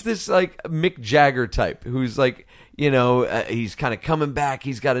character is. He's this like Mick Jagger type who's like, he's kind of coming back.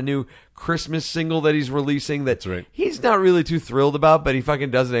 He's got a new Christmas single that he's releasing that That's right. he's not really too thrilled about, but he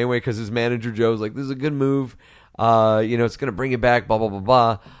fucking does it anyway because his manager Joe's like, this is a good move. It's going to bring it back, blah, blah,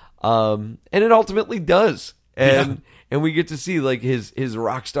 blah, And it ultimately does. And we get to see like his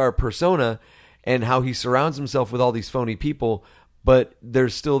rock star persona and how he surrounds himself with all these phony people, but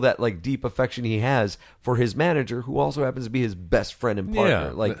there's still that like deep affection he has for his manager, who also happens to be his best friend and partner.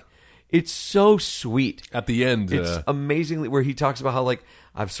 Yeah. Like, it's so sweet. At the end, It's amazingly where he talks about how like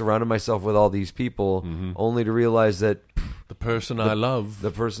I've surrounded myself with all these people only to realize that the person I love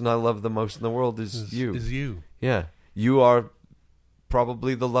the person I love the most in the world is you. Is you. Yeah. You are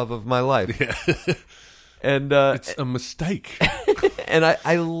probably the love of my life. Yeah. And It's a mistake. and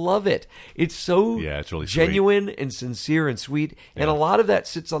I love it. It's so it's really genuine and sincere and sweet. And a lot of that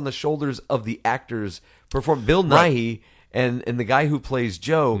sits on the shoulders of the actors perform. Bill Nighy and the guy who plays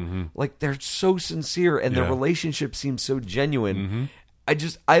Joe, like they're so sincere and their relationship seems so genuine.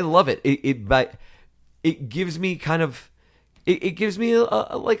 I love it. It gives me kind of it gives me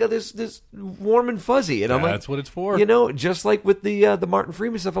this warm and fuzzy, and I'm like, that's what it's for. You know, just like with the Martin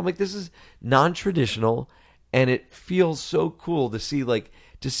Freeman stuff, I'm like, this is non-traditional, and it feels so cool to see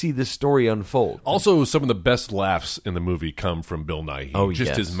this story unfold. Also, some of the best laughs in the movie come from Bill Nighy. Oh, just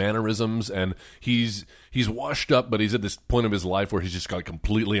yes. his mannerisms, and he's washed up, but he's at this point of his life where he's just got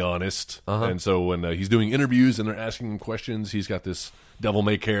completely honest. And so when he's doing interviews and they're asking him questions, he's got this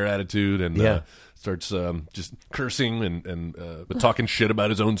devil-may-care attitude and starts just cursing and but talking shit about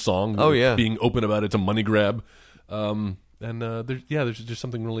his own song. Oh, yeah. Being open about it's a money grab. There's just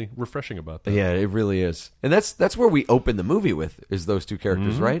something really refreshing about that. Yeah, it really is, and that's where we open the movie with is those two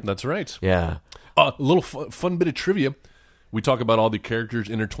characters, right? That's right. Yeah. A little fun bit of trivia. We talk about all the characters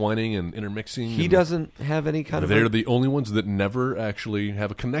intertwining and intermixing. He and doesn't have any kind of. They're the only ones that never actually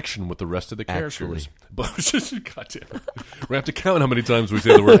have a connection with the rest of the characters. But goddamn, we have to count how many times we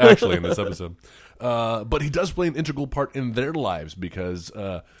say the word "actually" in this episode. But he does play an integral part in their lives because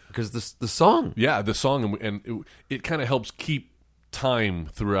the song. Yeah, the song, and it kind of helps keep time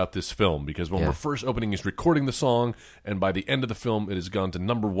throughout this film because when we're first opening, he's recording the song, and by the end of the film, it has gone to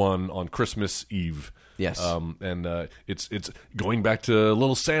 #1 on Christmas Eve. Yes, it's going back to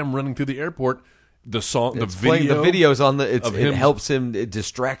Little Sam running through the airport. The song, the video's on it helps him. It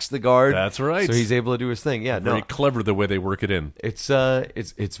distracts the guard. That's right. So he's able to do his thing. Yeah, very clever the way they work it in. It's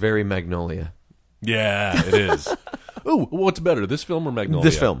very Magnolia. Yeah, it is. Ooh, what's better, this film or Magnolia?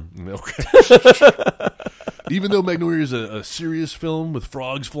 This film. Okay. Even though Magnolia is a serious film with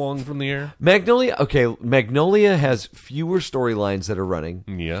frogs flying from the air. Magnolia has fewer storylines that are running.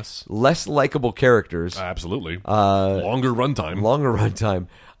 Yes. Less likable characters. Absolutely. Longer runtime.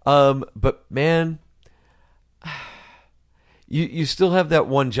 But man, you still have that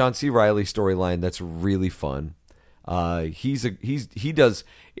one John C. Reilly storyline that's really fun. He does.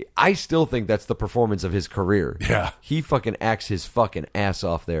 I still think that's the performance of his career. Yeah, he fucking acts his fucking ass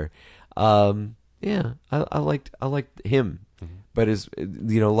off there. I liked him, but his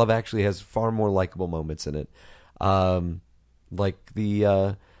Love Actually has far more likable moments in it. Like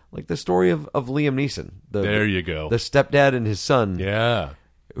the story of Liam Neeson. There you go. The stepdad and his son. Yeah.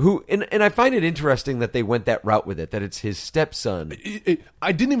 Who and I find it interesting that they went that route with it, that it's his stepson.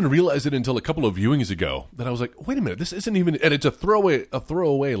 I didn't even realize it until a couple of viewings ago that I was like, wait a minute, this isn't even, and it's a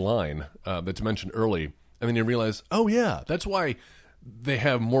throwaway line that's mentioned early, and then you realize, oh yeah, that's why they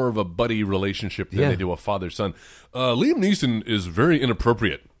have more of a buddy relationship than they do a father-son. Liam Neeson is very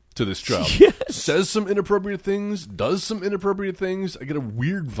inappropriate to this child. Yes. Says some inappropriate things, does some inappropriate things. I get a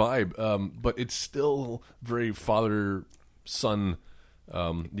weird vibe, but it's still very father-son.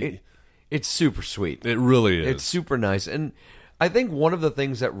 It's super sweet. It really is. It's super nice. And I think one of the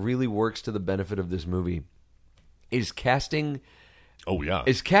things that really works to the benefit of this movie is casting. Oh, yeah.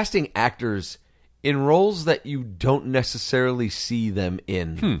 Is casting actors in roles that you don't necessarily see them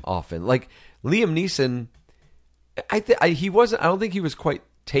in often. Like Liam Neeson, I don't think he was quite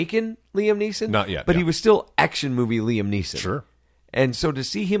taken Liam Neeson. Not yet. But he was still action movie Liam Neeson. Sure. And so to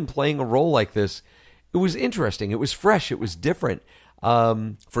see him playing a role like this, it was interesting. It was fresh. It was different.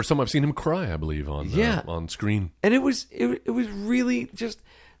 First time I've seen him cry, I believe, on screen. And it was really just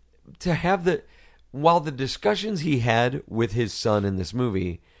to have while the discussions he had with his son in this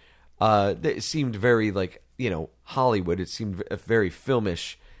movie, it seemed very Hollywood. It seemed very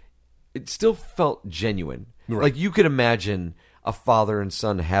filmish. It still felt genuine. Right. Like you could imagine a father and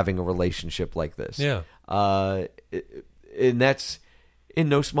son having a relationship like this. Yeah. And that's in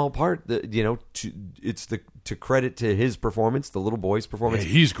no small part, it's to credit to his performance, the little boy's performance. Yeah,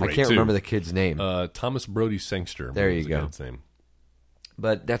 he's great. I can't too. remember the kid's name. Thomas Brody Sangster. There you was the go. kid's name.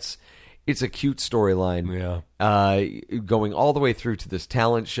 But it's a cute storyline. Yeah. Going all the way through to this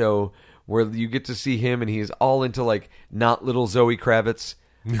talent show where you get to see him and he's all into not little Zoe Kravitz.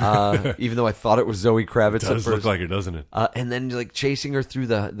 even though I thought it was Zoe Kravitz It at does first. look like it, doesn't it? And then like chasing her through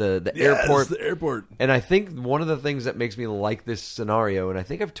the Yes, airport. the airport. And I think one of the things that makes me like this scenario, and I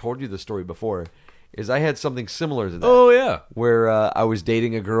think I've told you the story before, is I had something similar to that. Oh, yeah. Where I was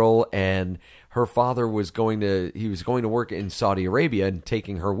dating a girl and her father was going to work in Saudi Arabia and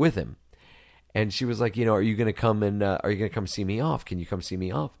taking her with him. And she was like, are you going to come see me off? Can you come see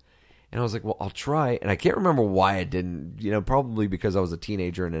me off? And I was like, well, I'll try. And I can't remember why I didn't, probably because I was a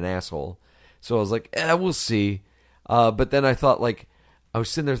teenager and an asshole. So I was like, we'll see. But then I thought, like, I was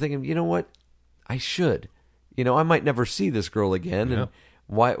sitting there thinking, you know what? I should. I might never see this girl again. And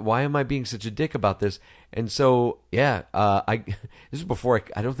why am I being such a dick about this? And so, this is before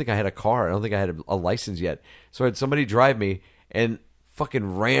I don't think I had a car. I don't think I had a license yet. So I had somebody drive me and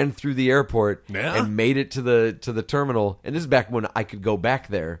fucking ran through the airport and made it to the terminal. And this is back when I could go back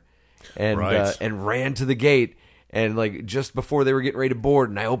there. And Right. And ran to the gate, and like just before they were getting ready to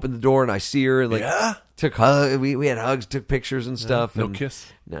board, and I opened the door and I see her, and like took we had hugs, took pictures and stuff. No and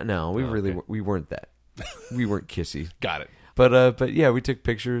kiss? No, we we weren't that. We weren't kissy. Got it. But yeah, we took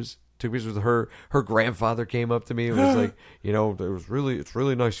pictures. Took pictures with her. Her grandfather came up to me and was like, it's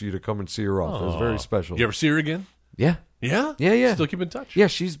really nice of you to come and see her off. It was very special. You ever see her again? Yeah. Yeah? Yeah. Still keep in touch? Yeah,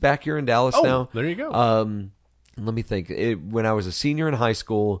 she's back here in Dallas now. There you go. Let me think. When I was a senior in high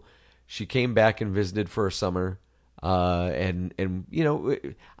school, she came back and visited for a summer. And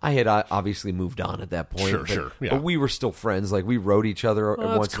I had obviously moved on at that point. Sure. Yeah. But we were still friends. Like, we wrote each other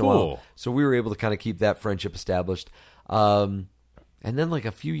once in a while. cool. So we were able to kind of keep that friendship established. And then, like,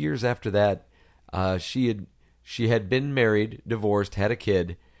 a few years after that, she had been married, divorced, had a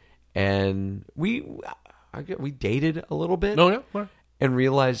kid, and we dated a little bit. Oh, yeah? Right. And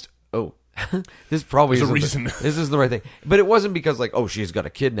realized, this probably There's a isn't reason. this isn't the right thing. But it wasn't because, like, she's got a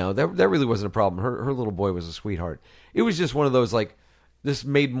kid now. That really wasn't a problem. Her little boy was a sweetheart. It was just one of those, like, this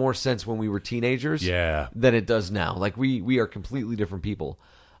made more sense when we were teenagers than it does now. Like, we are completely different people.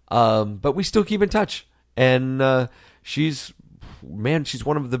 But we still keep in touch. And she's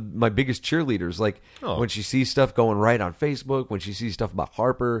one of my biggest cheerleaders. Like, when she sees stuff going right on Facebook, when she sees stuff about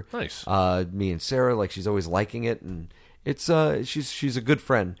Harper, Nice. Me and Sarah, like, she's always liking it, and it's she's a good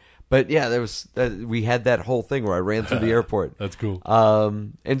friend. But yeah, we had that whole thing where I ran through the airport. That's cool.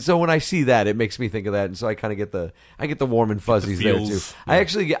 And so when I see that, it makes me think of that, and so I kind of get the warm and fuzzies there too. feels. I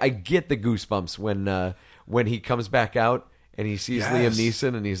get the goosebumps when he comes back out and he sees Liam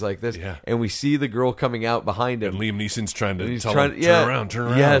Neeson and he's like this, and we see the girl coming out behind him. And Liam Neeson's trying to he's tell trying- him, yeah. turn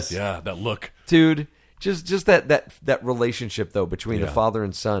around. Yes. Yeah, that look. Dude, just that relationship though between the father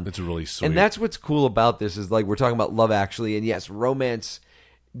and son. It's really sweet. And that's what's cool about this is, like, we're talking about Love Actually, and yes, romance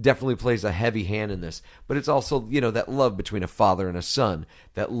definitely plays a heavy hand in this, but it's also, that love between a father and a son,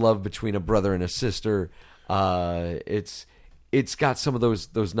 that love between a brother and a sister. It's got some of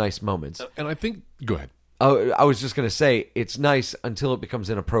those nice moments. And I think, go ahead. I was just going to say it's nice until it becomes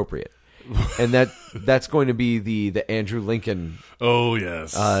inappropriate. And that's going to be the Andrew Lincoln. Oh,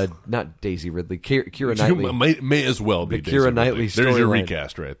 yes. Not Daisy Ridley, Keira Knightley. May as well be The Daisy Keira Ridley. Knightley There's your storyline.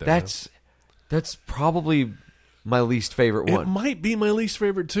 recast right there. That's probably my least favorite It one. might be my least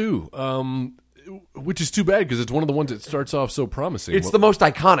favorite, too. Which is too bad because it's one of the ones that starts off so promising. It's the most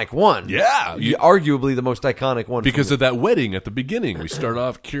iconic one. Yeah. Arguably the most iconic one. Because of that wedding at the beginning. We start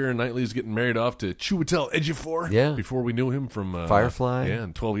off, Keira Knightley's getting married off to Chiwetel Ejiofor. Yeah. Before we knew him from Firefly. Yeah,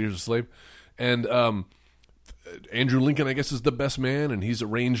 and 12 Years a Slave. And Andrew Lincoln, I guess, is the best man, and he's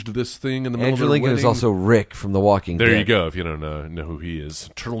arranged this thing in the middle Andrew of their Lincoln wedding. is also Rick from The Walking Dead. There you go, if you don't know who he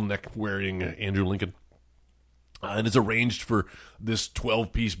is. Turtleneck-wearing Andrew Lincoln. And is arranged for this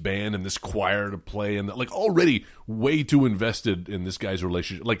 12-piece band and this choir to play, and like already way too invested in this guy's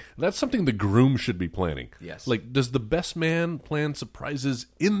relationship. Like, that's something the groom should be planning. Yes. Like, does the best man plan surprises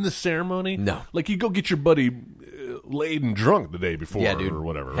in the ceremony? No. Like, you go get your buddy laid and drunk the day before, Yeah, dude. or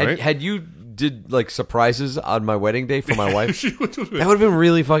whatever, right? Had you did like surprises on my wedding day for my wife, that would have been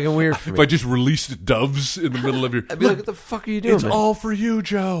really fucking weird for If me. I just released doves in the middle of your, I'd be like, "What the fuck are you doing?" it's man?" all for you,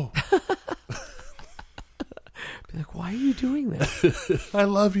 Joe. Be like, "Why are you doing that?" I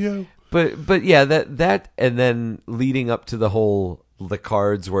love you. But yeah, that and then leading up to the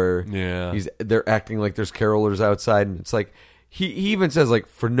cards where they're acting like there's carolers outside, and it's like he even says, like,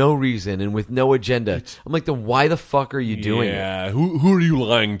 for no reason and with no agenda. I'm like, then why the fuck are you doing it? Yeah, who are you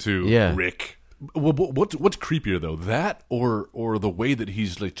lying to, Yeah. Rick? Well, what's creepier though, that or the way that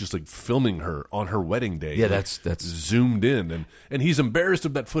he's like just like filming her on her wedding day? Yeah, like, that's zoomed in, and he's embarrassed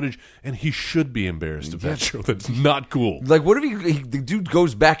of that footage, and he should be embarrassed of that show. That's not cool. Like, what if the dude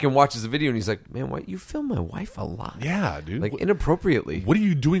goes back and watches the video and he's like, "Man, why you film my wife a lot?" Yeah, dude. Like, inappropriately. What are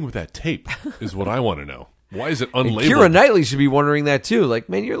you doing with that tape? Is what I want to know. Why is it And unlabeled? Keira Knightley should be wondering that too. Like,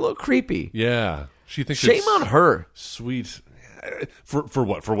 man, you're a little creepy. Yeah, she thinks Shame it's on her Sweet. For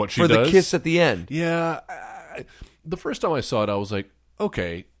what? For what she for does? the kiss at the end. Yeah. The first time I saw it, I was like,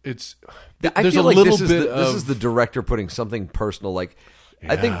 okay, it's. I there's feel a like little this bit is the director putting something personal. Like,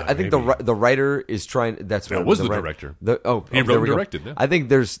 I think maybe. the writer is trying. That's That what was the the writer- director. He He wrote there and we go. directed, yeah. I think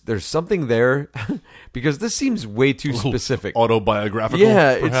there's something there because this seems way too specific. Autobiographical.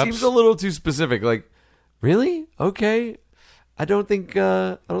 Yeah, perhaps? it seems a little too specific. Like, really? Okay. I don't think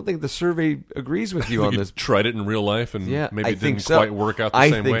the survey agrees with you on He this. tried it in real life and Yeah, maybe I it think didn't so. quite work out the I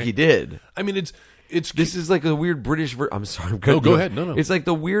same think way. he did. I mean, it's This is like a weird British. I'm sorry. I'm No, cutting go you ahead. off. No. It's like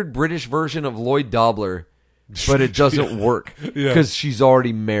the weird British version of Lloyd Dobler, but it doesn't work Yeah. because she's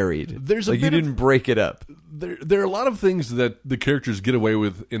already married. There's a like you bit of- didn't break it up. there are a lot of things that the characters get away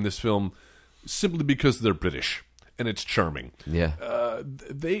with in this film simply because they're British and it's charming. Yeah.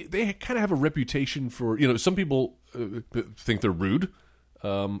 They kind of have a reputation for, some people think they're rude.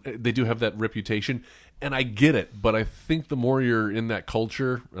 They do have that reputation, and I get it. But I think the more you're in that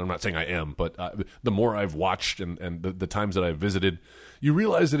culture, I'm not saying I am, but the more I've watched and the times that I've visited, you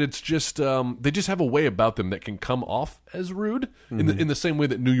realize that it's just they just have a way about them that can come off as rude in the same way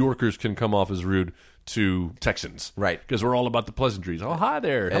that New Yorkers can come off as rude to Texans, Right. Because we're all about the pleasantries. Oh, hi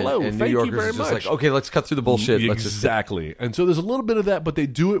there, hello, and thank New Yorkers you very is just much. like, okay, let's cut through the bullshit. Let's just Exactly. And so there's a little bit of that, but they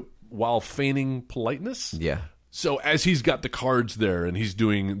do it while feigning politeness. yeah. So as he's got the cards there and he's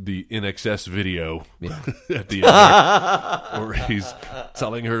doing the In Excess video at the end, where he's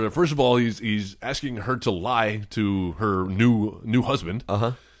telling her, first of all, he's asking her to lie to her new husband,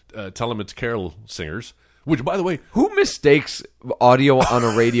 tell him it's carol singers, which, by the way, Who mistakes audio on a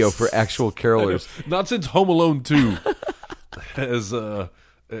radio for actual carolers? not since Home Alone 2 has a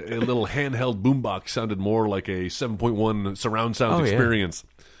little handheld boombox sounded more like a 7.1 surround sound Oh, yeah. experience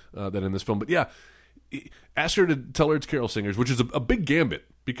than in this film. But yeah, asked her to tell her it's carol singers, which is a big gambit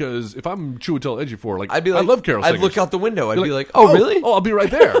because if I'm Chiwetel Ejiofor, like I'd be like, I love carol singers. I'd look out the window. I'd You're be like, oh, really? Oh, I'll be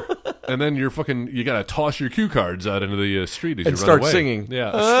right there. And then you gotta toss your cue cards out into the street as And you run start away. singing.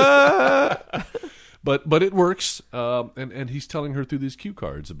 Yeah. But it works, and he's telling her through these cue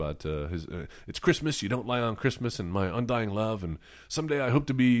cards about his. It's Christmas. You don't lie on Christmas, and my undying love. And someday I hope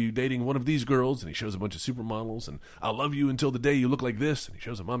to be dating one of these girls. And he shows a bunch of supermodels. And I'll love you until the day you look like this. And he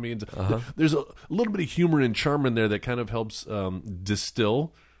shows a mummy. And there's a little bit of humor and charm in there that kind of helps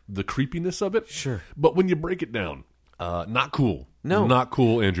distill the creepiness of it. Sure. But when you break it down, not cool. No. Not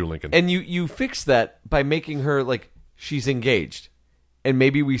cool, Andrew Lincoln. And you fix that by making her like she's engaged, and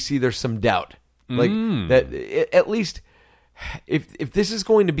maybe we see there's some doubt, like that. At least if this is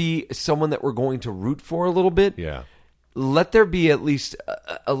going to be someone that we're going to root for a little bit, yeah. let there be at least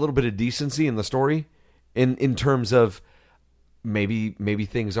a little bit of decency in the story, in terms of maybe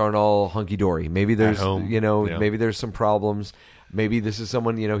things aren't all hunky dory. Maybe there's home. Yeah. maybe there's some problems. Maybe this is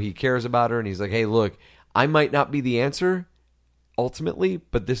someone he cares about her, and he's like, hey, look, I might not be the answer ultimately,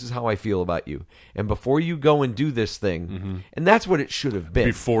 but this is how I feel about you. And before you go and do this thing, and that's what it should have been.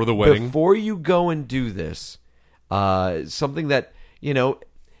 Before the wedding. Before you go and do this, something that,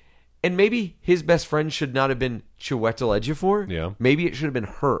 and maybe his best friend should not have been Chiwetel Ejiofor. Yeah. Maybe it should have been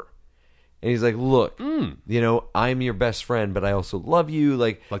her. And he's like, look, I'm your best friend, but I also love you.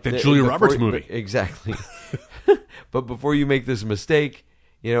 Like that Julia Roberts movie. Exactly. But before you make this mistake,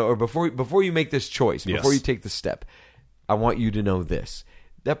 or before you make this choice, Yes. before you take the step, I want you to know this.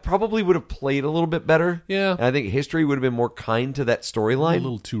 That probably would have played a little bit better. Yeah. And I think history would have been more kind to that A storyline.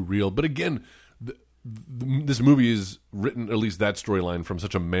 little too real. But again, this movie is written, at least that storyline, from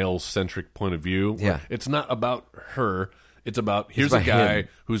such a male-centric point of view. Yeah. It's not about her. It's about, here's about a guy him.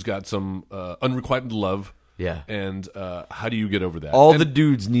 who's got some unrequited love. Yeah. And how do you get over that? All And- the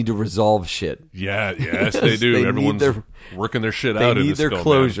dudes need to resolve shit. Yeah, yes, they do. They need Everyone's their- working their shit They out in need this their film, man.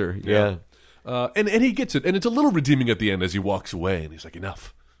 closure. Yeah. And he gets it, and it's a little redeeming at the end as he walks away, and he's like,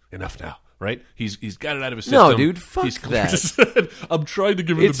 "Enough now." Right? He's got it out of his system. No, dude, fuck he's that. just said, I'm trying to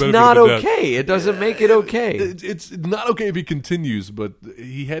give him It's the benefit not of the doubt. okay. It doesn't make it okay. It's not okay if he continues, but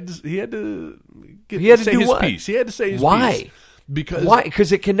he had to He had to say do his what? piece. He had to say his Why? piece. Because Why?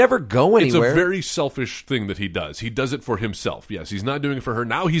 Because it can never go it's anywhere. a very selfish thing that he does. He does it for himself. Yes, he's not doing it for her.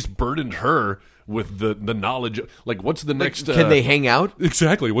 Now he's burdened her with the knowledge. Like, what's the next? Can they hang out?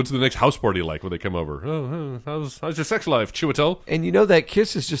 Exactly. What's the next house party like when they come over? How's your sex life, Chiwetel? And that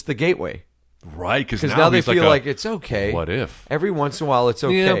kiss is just the gateway. Right, because Because now they he's feel a, like it's okay. What if? Every once in a while, it's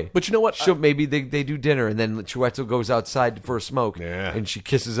okay. Yeah, but you know what? Maybe they do dinner, and then Chiwetel goes outside for a smoke, Yeah. and she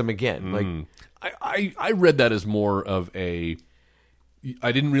kisses him again. Like, I read that as more of a.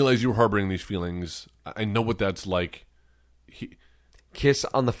 I didn't realize you were harboring these feelings. I know what that's like. kiss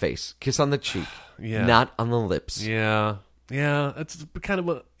on the face, kiss on the cheek, Yeah. not on the lips. Yeah. Yeah, that's kind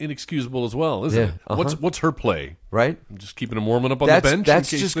of inexcusable as well, isn't Yeah, it? What's her play? Right? Just keeping him warming up on That's the bench.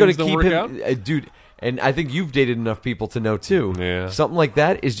 that's in case just going to things don't keep work him, out? dude. And I think you've dated enough people to know too. Yeah. Something like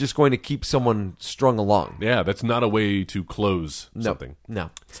that is just going to keep someone strung along. Yeah, that's not a way to close something. No.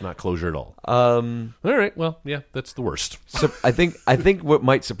 It's not closure at all. All right. Well, yeah, that's the worst. So I think what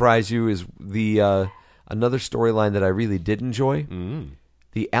might surprise you is the another storyline that I really did enjoy.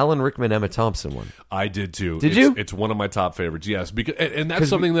 The Alan Rickman Emma Thompson one. I did too. Did you? It's one of my top favorites. Yes, because and that's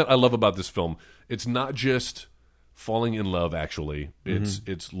something that I love about this film. It's not just falling in love. Actually,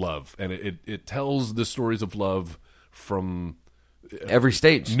 it's love, and it tells the stories of love from Every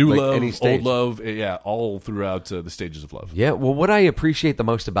stage, new like love, any stage. old love, yeah, all throughout the stages of love. Yeah, well, what I appreciate the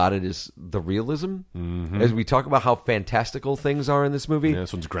most about it is the realism. As we talk about how fantastical things are in this movie, Yeah,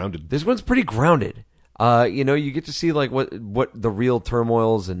 this one's grounded. this one's pretty grounded. You get to see like what the real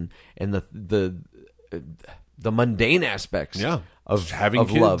turmoils and the mundane aspects Yeah. of Just having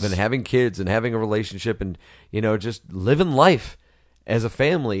of love kids. and having kids and having a relationship and just living life as a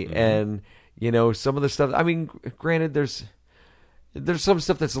family and some of the stuff. I mean, granted, there's some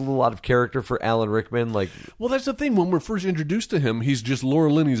stuff that's a little out of character for Alan Rickman, like. Well, that's the thing. When we're first introduced to him, he's just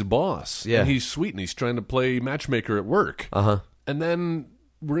Laura Linney's boss. Yeah. And he's sweet, and he's trying to play matchmaker at work. Uh-huh. And then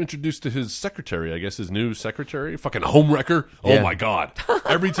we're introduced to his secretary, I guess his new secretary. Fucking homewrecker. Yeah. Oh, my God.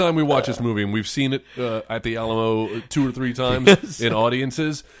 Every time we watch this movie, and we've seen it at the Alamo 2 or 3 times in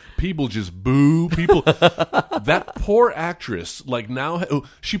audiences, people just boo. People. That poor actress, like now,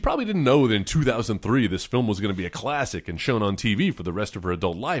 she probably didn't know that in 2003 this film was going to be a classic and shown on TV for the rest of her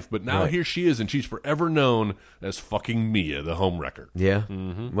adult life. But now Right. here she is, and she's forever known as fucking Mia, the homewrecker. Yeah.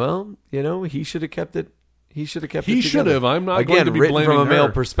 Well, he should have kept it. He should have kept it. He should together. have. I'm not Again, going to be written blaming from a male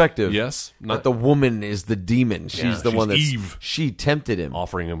her. perspective. Yes, But not the woman is the demon. She's the she's one that's Eve. She tempted him.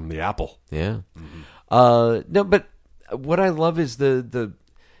 offering him the apple. Yeah. No, but what I love is the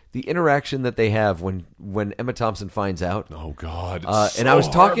interaction that they have when Emma Thompson finds out. Oh God! And I was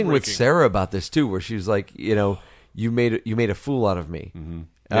talking with Sarah about this too, where she was like, you made a fool out of me,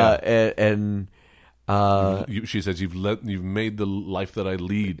 She says you've made the life that I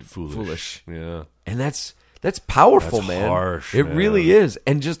lead foolish. Yeah, and that's powerful, That's man. harsh, it man. really is,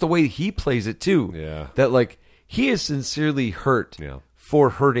 and just the way he plays it too. Yeah. that like he is sincerely hurt Yeah. for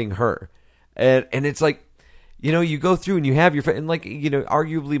hurting her, and it's like. You go through and you have your and like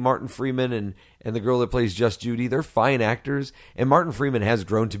arguably Martin Freeman and the girl that plays Just Judy, they're fine actors, and Martin Freeman has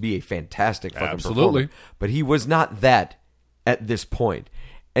grown to be a fantastic fucking Absolutely. performer, but he was not that at this point.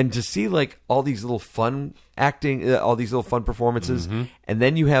 And to see like all these little fun acting, all these little fun performances, and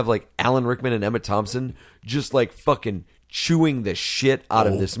then you have like Alan Rickman and Emma Thompson just like fucking chewing the shit out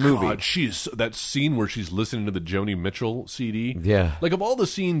of this movie. God, she's that scene where she's listening to the Joni Mitchell CD. Yeah. like of all the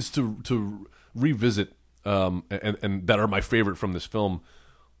scenes to revisit. And that are my favorite from this film.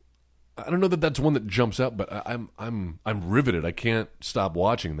 I don't know that that's one that jumps out, but I'm riveted. I can't stop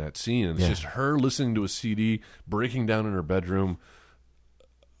watching that scene. And it's just her listening to a CD, breaking down in her bedroom.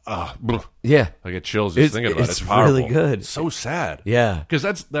 Yeah, I get chills just thinking about it. it's It's powerful. really good. It's so sad. Yeah. because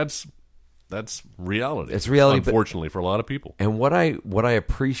that's reality. It's reality, but- unfortunately, for a lot of people. And what I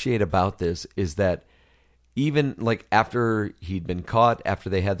appreciate about this is that even like after he'd been caught, after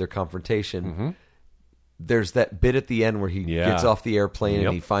they had their confrontation, there's that bit at the end where he Yeah. gets off the airplane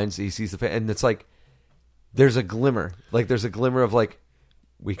Yep. and he sees the and it's like there's a glimmer of like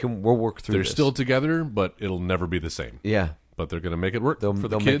we'll work through They're this. still together, but it'll never be the same. Yeah, But they're going to make it work They'll for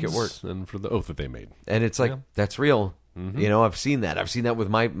the make kids it work. and for the oath that they made. and it's like that's real. I've seen that. I've seen that with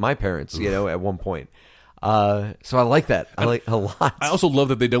my parents. At one point. So I like that. I like a lot. I also love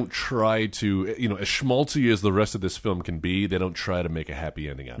that they don't try to, as schmaltzy as the rest of this film can be, they don't try to make a happy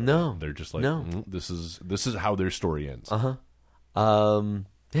ending out of No. it. They're just like, No. this is how their story ends.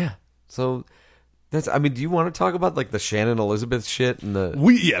 Yeah. So that's. I mean, do you want to talk about like the Shannon Elizabeth shit and the?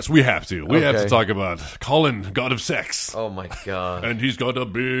 Yes, we have to. We have Okay. to talk about Colin, God of Sex. Oh my god. And he's got a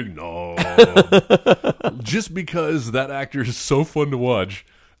big knob. Just because that actor is so fun to watch.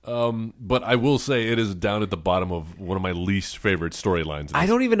 But I will say it is down at the bottom of one of my least favorite storylines. I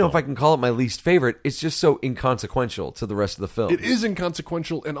don't even know if I can call it my least favorite. It's just so inconsequential to the rest of the film. It is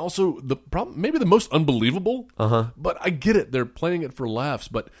inconsequential, and also the problem, maybe the most unbelievable. But I get it; they're playing it for laughs,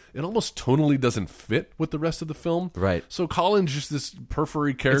 but it almost tonally doesn't fit with the rest of the film. Right. So Colin's just this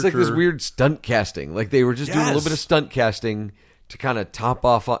periphery character. It's like this weird stunt casting. Like they were just doing a little Yes. bit of stunt casting to kind of top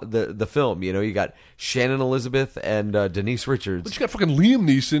off the film. You got Shannon Elizabeth and Denise Richards. But you got fucking Liam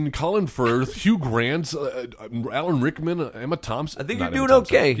Neeson, Colin Firth, Hugh Grant, Alan Rickman, Emma Thompson. I think Not you're Emma doing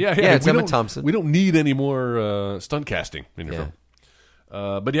Thompson. okay. Yeah, Yeah, it's we Emma don't- Thompson. We don't need any more stunt casting in your Yeah. film.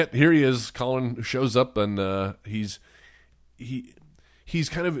 But yet here he is. Colin shows up, and he's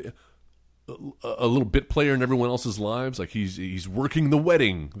kind of a little bit player in everyone else's lives. Like he's working the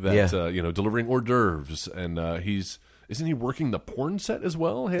wedding that delivering hors d'oeuvres, and isn't he working the porn set as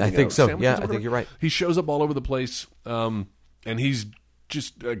well? I think so. Yeah, I think you're right. He shows up all over the place, and he's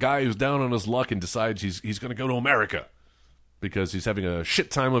just a guy who's down on his luck and decides he's going to go to America because he's having a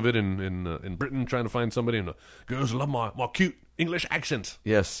shit time of it in Britain, trying to find somebody, and the girls love my cute English accent.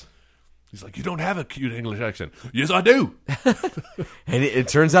 Yes. He's like, you don't have a cute English accent. Yes, I do. And it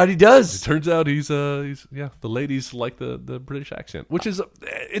turns out he does. It turns out he's the ladies like the British accent, which is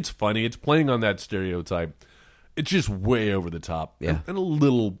it's funny. It's playing on that stereotype. It's just way over the top, and a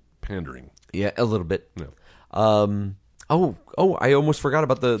little pandering. Yeah, a little bit. Yeah. I almost forgot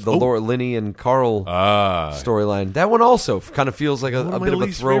about the Laura Linney and Carl storyline. That one also kind of feels like a bit of a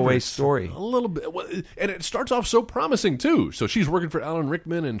throwaway story. A little bit. And it starts off so promising, too. So she's working for Alan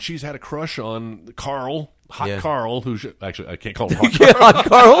Rickman, and she's had a crush on Carl, Carl, who actually, I can't call him Hot Carl. Hot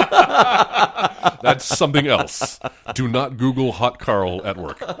Carl. That's something else. Do not Google Hot Carl at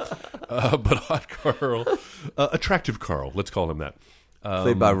work. But Hot Carl, attractive Carl, let's call him that.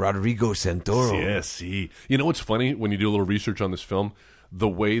 Played by Rodrigo Santoro. Yes, You know what's funny when you do a little research on this film? The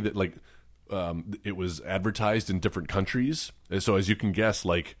way that it was advertised in different countries. So as you can guess,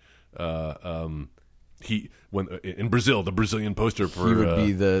 in Brazil, the Brazilian poster for He would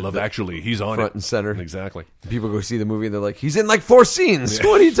be the Love Actually, he's on front it. and center. Exactly. People go see the movie and they're like, he's in like 4 scenes. Yeah.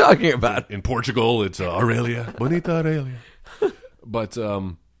 What are you talking about? In Portugal, it's Aurelia, Bonita Aurelia. But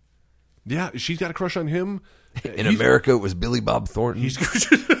she's got a crush on him. In America, it was Billy Bob Thornton. He's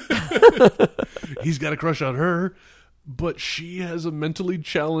got a crush on her, but she has a mentally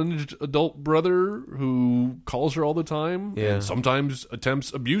challenged adult brother who calls her all the time and sometimes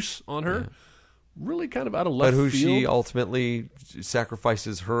attempts abuse on her. Yeah. Really kind of out of left field. But she ultimately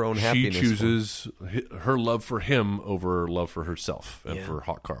sacrifices her own happiness. She chooses her love for him over love for herself and for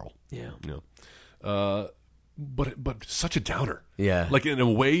Hot Carl. Yeah. But such a downer. Yeah. Like in a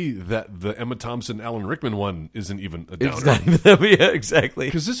way that the Emma Thompson, Alan Rickman one isn't even a downer. It's not even that, yeah, exactly.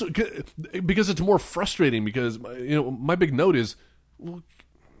 Because it's more frustrating because, my big note is, well,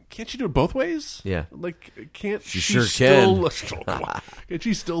 can't she do it both ways? Yeah. Like, can't she she sure still, can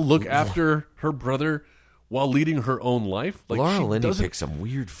she still look after her brother while leading her own life? Like, Laura Linney picks some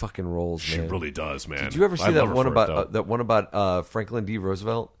weird fucking roles, man. She really does, man. Did you ever see that one about Franklin D.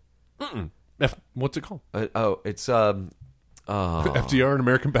 Roosevelt? Mm-mm. What's it called? It's FDR, an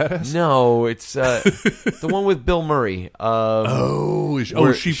American Badass? No, it's the one with Bill Murray.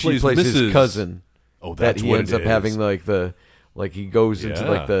 She plays his cousin. Oh, that's that he what ends it up is. having he goes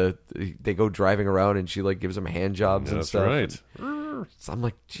into they go driving around and she gives him hand jobs and stuff. That's right. So I'm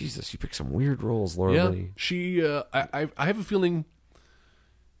like, Jesus, you pick some weird roles, Laura Linney. She I have a feeling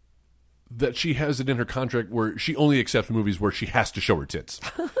that she has it in her contract where she only accepts movies where she has to show her tits.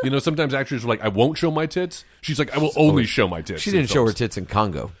 Sometimes actors are like, I won't show my tits. She's like, I will only show my tits. She didn't show her tits in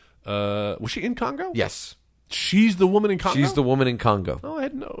Congo. Was she in Congo? Yes. She's the woman in Congo? She's the woman in Congo. Oh, I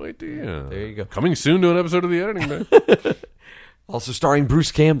had no idea. There you go. Coming soon to an episode of The Editing Bay. Also starring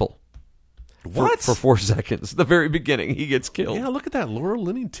Bruce Campbell. What? For 4 seconds. The very beginning, he gets killed. Yeah, look at that. Laura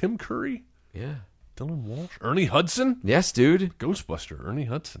Linney, Tim Curry. Yeah. Dylan Walsh. Ernie Hudson. Yes, dude. Ghostbuster. Ernie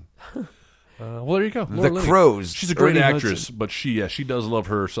Hudson. Well, there you go. The Crows. She's a great Ernie actress, Hudson. but she does love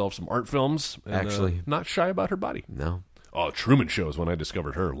herself some art films. And, actually. Not shy about her body. No. Oh, Truman Show is when I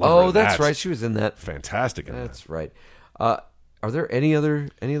discovered her. Love her. That's right. She was in that. Fantastic in that. That's right. Are there any other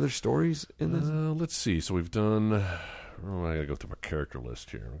stories in this? Let's see. So we've done... I gotta go through my character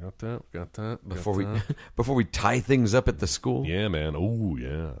list here. We got that. Before we tie things up at the school. Yeah, man. Oh,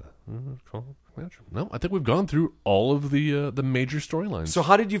 yeah. No, I think we've gone through all of the major storylines. So,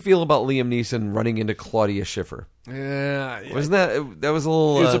 how did you feel about Liam Neeson running into Claudia Schiffer? Yeah, wasn't that was a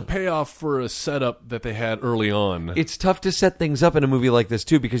little? It was a payoff for a setup that they had early on. It's tough to set things up in a movie like this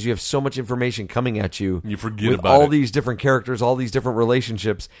too because you have so much information coming at you. You forget with about all it. These different characters, all these different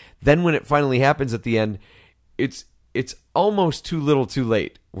relationships. Then when it finally happens at the end, it's almost too little, too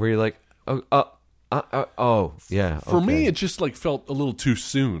late. Where you're like, yeah. For me, it just felt a little too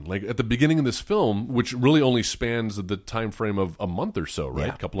soon. Like at the beginning of this film, which really only spans the time frame of a month or so, right?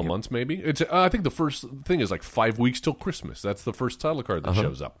 Yeah. A couple of months, maybe. It's. I think the first thing is 5 weeks till Christmas. That's the first title card that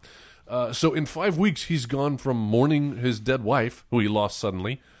shows up. So in 5 weeks, he's gone from mourning his dead wife, who he lost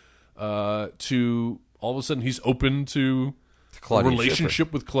suddenly, to all of a sudden he's open to a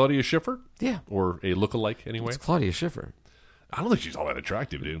relationship with Claudia Schiffer. Yeah, or a lookalike anyway. It's Claudia Schiffer. I don't think she's all that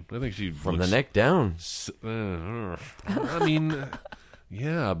attractive, dude. I think she from the neck down. I mean,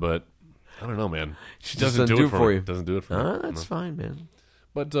 yeah, but I don't know, man. She doesn't do it for you. Doesn't do it for me. That's fine, man.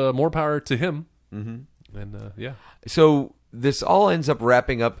 But more power to him. Mm-hmm. And yeah. So this all ends up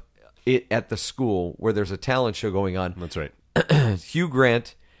wrapping up it at the school where there's a talent show going on. That's right. Hugh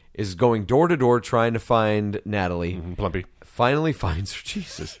Grant is going door to door trying to find Natalie. Plumpy. Finally finds her.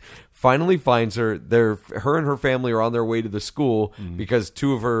 Jesus. Finally finds her. Her and her family are on their way to the school because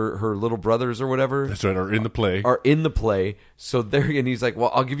two of her little brothers or whatever That's right. Are in the play. So and he's like,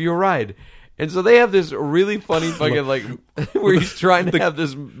 well, I'll give you a ride. And so they have this really funny fucking like where he's trying to have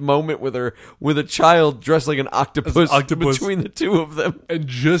this moment with her with a child dressed like an octopus between the two of them. And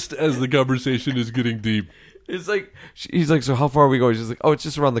just as the conversation is getting deep, It's like he's like, so how far are we going? She's like, oh, it's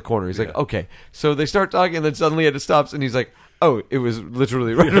just around the corner. He's like, okay. So they start talking, and then suddenly it stops, and he's like, oh, it was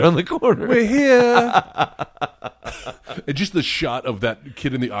literally right around the corner. we're here. And just the shot of that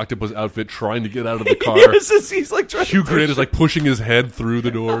kid in the octopus outfit trying to get out of the car. Yes, he's like trying Hugh to Grant is like pushing his head through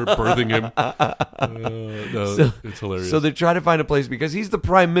the door, birthing him. No, it's hilarious. So they try to find a place because he's the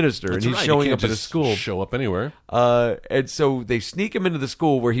prime minister, and he's right. showing You up can't at a just school. Show up anywhere. And so they sneak him into the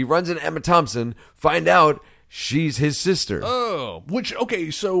school where he runs into Emma Thompson, find out she's his sister. Oh,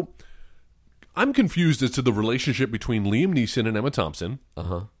 okay, so I'm confused as to the relationship between Liam Neeson and Emma Thompson.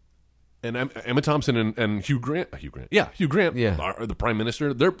 Uh-huh. And Emma Thompson and Hugh Grant. Yeah, Hugh Grant are the prime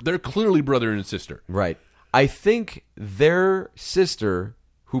minister. They're clearly brother and sister. Right. I think their sister,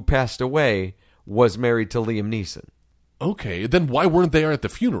 who passed away, was married to Liam Neeson. Okay, then why weren't they at the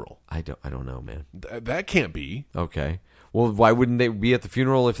funeral? I don't know, man. That can't be. Okay. Well, why wouldn't they be at the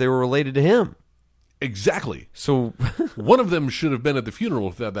funeral if they were related to him? Exactly. So one of them should have been at the funeral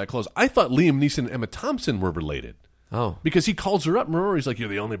if they're that close. I thought Liam Neeson and Emma Thompson were related. Oh. Because he calls her up. Remember, he's like, "You're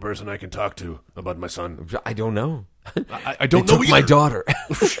the only person I can talk to about my son." I don't know. I don't know took my daughter.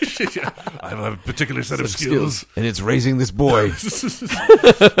 I have a particular set of skills. And it's raising this boy.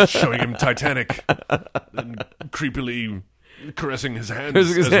 Showing him Titanic and creepily caressing his hands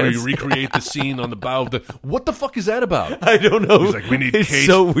Caressing his as hands. we recreate the scene on the bow of the... What the fuck is that about? I don't know. He's like, we need It's Kate,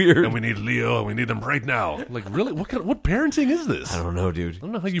 so weird. and we need Leo, and we need them right now. Like, really? What parenting is this? I don't know, dude. I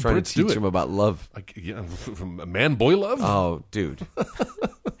don't know how you trying Brits to do teach it. him about love. Like, yeah, from a man-boy love? Oh, dude.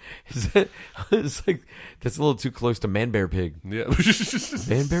 It's like, that's a little too close to Man Bear Pig. Yeah.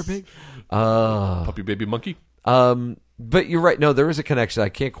 Man Bear Pig? Puppy baby monkey? But you're right. No, there is a connection. I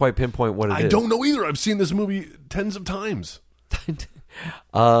can't quite pinpoint what it is. I don't know either. I've seen this movie tens of times.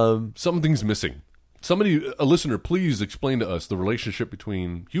 Something's missing. Somebody, a listener, please explain to us the relationship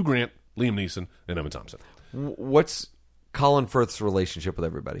between Hugh Grant, Liam Neeson, and Emma Thompson. What's Colin Firth's relationship with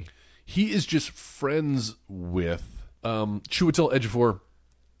everybody? He is just friends with Chiwetel Ejiofor,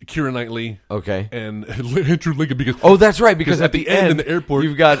 Keira Knightley, Okay. and Andrew Lincoln. Because Oh, that's right. Because at the end in the airport,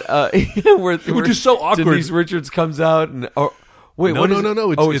 you've got where is so awkward. Denise Richards comes out and wait, No, what no, is no,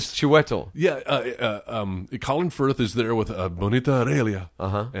 it? no, It's Chiwetel. yeah, Colin Firth is there with Bonita Aurelia,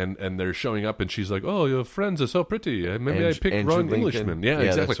 and they're showing up, and she's like, "Oh, your friends are so pretty. Maybe I picked Andrew wrong Lincoln. Englishman." Yeah, Yeah,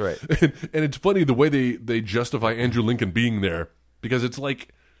 exactly. that's right. And it's funny the way they justify Andrew Lincoln being there, because it's like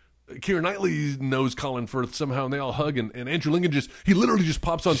Keira Knightley knows Colin Firth somehow, and they all hug, and Andrew Lincoln literally just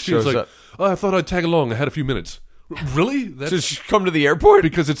pops on screen. It's Shows like, up. "Oh, I thought I'd tag along. I had a few minutes." Really? That's Just come to the airport?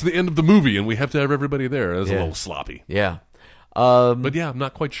 because it's the end of the movie, and we have to have everybody there. That's a Yeah. little sloppy. Yeah. But yeah, I'm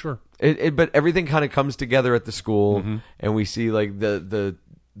not quite sure. But everything kind of comes together at the school, and we see like the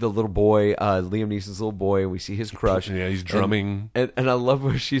little boy, Liam Neeson's little boy, and we see his crush. Yeah, he's drumming. And I love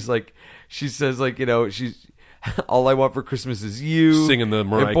where she says like, you know, she's all I want for Christmas is you, Singing the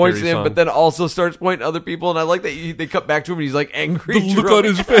Mariah and points Carey to him, song. but then also starts pointing to other people. And I like that they cut back to him, and he's like angry. The look on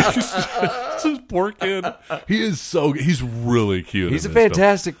drumming. his face. This poor kid. He's really cute. He's a in this film.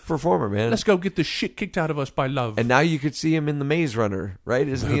 fantastic performer, man. Let's go get the shit kicked out of us by love. And now you could see him in The Maze Runner, right?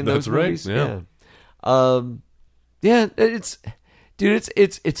 Isn't he in That's those right, movies? yeah. Yeah.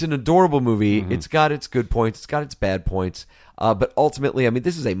 It's an adorable movie. Mm-hmm. It's got its good points. It's got its bad points. But ultimately, I mean,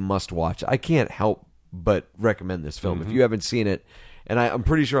 this is a must-watch. I can't help but recommend this film. Mm-hmm. If you haven't seen it, and I'm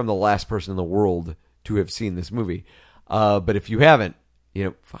pretty sure I'm the last person in the world to have seen this movie. But if you haven't, you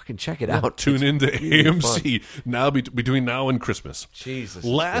know, fucking check it out. Tune It's into really AMC now between now and Christmas. Jesus, it's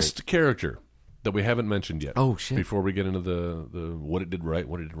Last character that we haven't mentioned yet. Oh, shit. Before we get into the what it did right,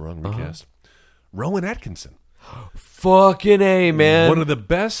 what it did wrong recast. Rowan Atkinson. Fucking A, man. Two of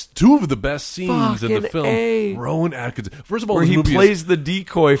the best scenes in the Fucking film. A. Rowan Atkinson. First of all, Where this he movie plays the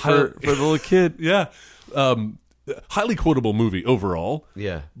decoy for the little kid. yeah. Highly quotable movie overall.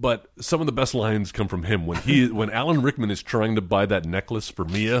 Yeah. But some of the best lines come from him when Alan Rickman is trying to buy that necklace for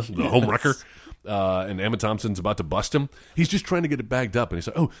Mia, the homewrecker, and Emma Thompson's about to bust him. He's just trying to get it bagged up, and he's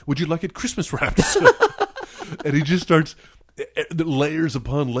like, "Oh, would you like it Christmas wrapped?" And he just starts. layers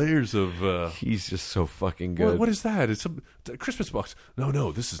upon layers of. He's just so fucking good. What is that? It's a Christmas box.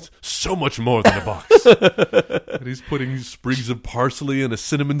 No, this is so much more than a box. And he's putting sprigs of parsley and a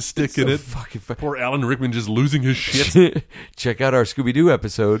cinnamon stick in so it. fucking Poor Alan Rickman just losing his shit. Check out our Scooby-Doo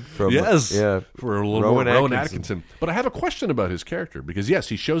episode from for a little Rowan more Rowan Atkinson. Atkinson. But I have a question about his character because yes,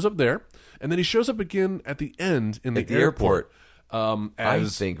 he shows up there, and then he shows up again at the end in the airport. I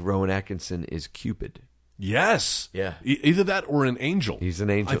think Rowan Atkinson is Cupid. Yes. Yeah. Either that or an angel. He's an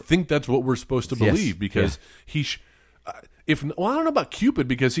angel. I think that's what we're supposed to Yes. believe because I don't know about Cupid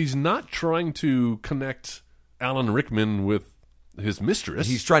because he's not trying to connect Alan Rickman with his mistress.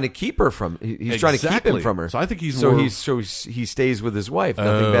 He's trying to keep her from. He's trying to keep him from her. So I think he's so more. he stays with his wife.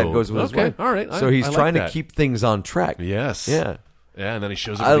 Nothing bad goes with his okay. wife. All right. So he's I like trying that. to keep things on track. Yes. Yeah. Yeah, and then he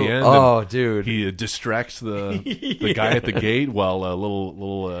shows up at the end. Oh, and dude. He distracts the guy at the gate while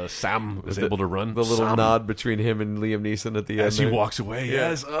little Sam is able to run. The little Sam, nod between him and Liam Neeson at the end. as he there. walks away.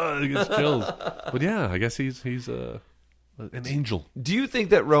 Yes, he gets chills. But yeah, I guess he's an angel. Do you think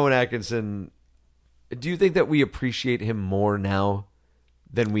that Rowan Atkinson? Do you think that we appreciate him more now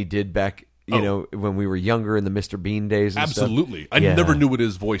than we did back? You know, when we were younger in the Mr. Bean days. And Absolutely. stuff? I Yeah. never knew what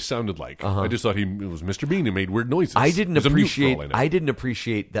his voice sounded like. I just thought it was Mr. Bean who made weird noises. I didn't He was a mute for appreciate. all I know. I didn't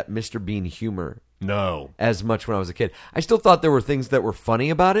appreciate that Mr. Bean humor No. as much when I was a kid. I still thought there were things that were funny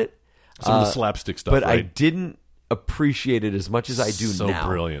about it, Some of the slapstick stuff, but I right? didn't appreciate it as much as I do So now.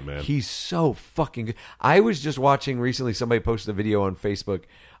 brilliant, man. He's so fucking good. I was just watching recently. Somebody posted a video on Facebook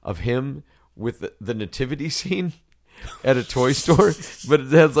of him with the nativity scene at a toy store, but it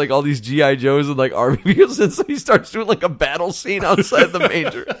has like all these G.I. Joes and like army vehicles, and so he starts doing like a battle scene outside the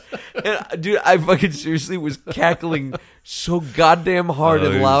manger. And dude, I fucking seriously was cackling so goddamn hard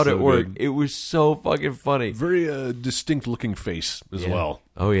and he's loud so at work. good. It was so fucking funny. Very distinct looking face as well.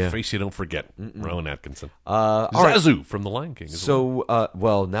 Oh, yeah. Face you don't forget. Rowan Atkinson. All right. Zazu from The Lion King as well. So,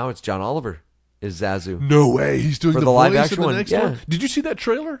 well, now it's John Oliver is Zazu. No way. He's doing For the the live voice action in the one, next yeah. one. Did you see that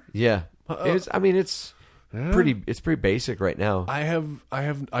trailer? Yeah, it's pretty basic right now.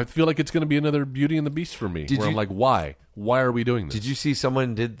 I feel like it's going to be another Beauty and the Beast for me. Did where I'm you- like, why? Why are we doing this? Did you see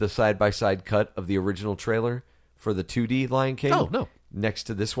someone did the side-by-side cut of the original trailer for the 2D Lion King? Oh, no. Next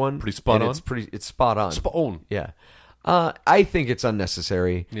to this one, Pretty spot And on? It's spot on. Spot on. Yeah. I think it's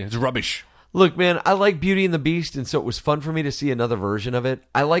unnecessary. Yeah, it's rubbish. Look, man, I like Beauty and the Beast, and so it was fun for me to see another version of it.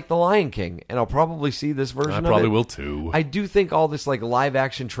 I like The Lion King, and I'll probably see this version I of probably it. will too. I do think all this like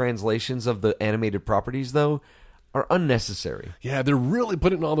live-action translations of the animated properties, though, are unnecessary. Yeah, they're really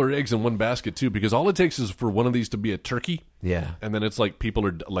putting all their eggs in one basket too, because all it takes is for one of these to be a turkey, Yeah. and then it's like people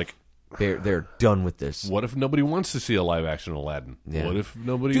are like, They're done with this. what if nobody wants to see a live action Aladdin? Yeah. What if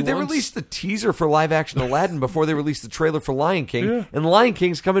nobody? Dude, they wants... released the teaser for live action Aladdin before they released the trailer for Lion King, Yeah. and Lion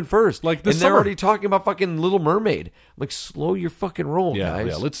King's coming first. Like and this they're summer. already talking about fucking Little Mermaid. I'm like, slow your fucking roll, Yeah, guys.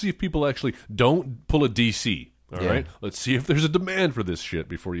 yeah. Let's see if people actually don't pull a DC. All right, Yeah. let's see if there's a demand for this shit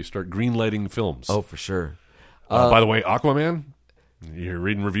before you start greenlighting films. Oh, for sure. By the way, Aquaman. You're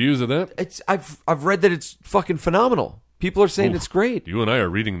reading reviews of that? I've read that it's fucking phenomenal. People are saying it's great. You and I are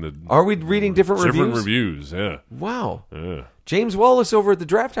reading the Are we reading different reviews. Yeah. Wow. Yeah. James Wallace over at the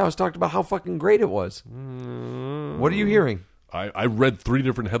Draft House talked about how fucking great it was. What are you hearing? I read 3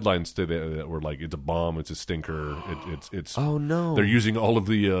 different headlines today that were like, it's a bomb, it's a stinker, it's. Oh, no. They're using all of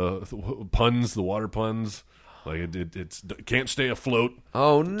the puns, the water puns. Like it can't stay afloat.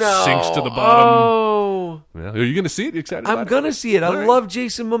 Oh, no. Sinks to the bottom. Oh. Yeah. Are you going to see it? You excited? I'm about going to see it. I All right. love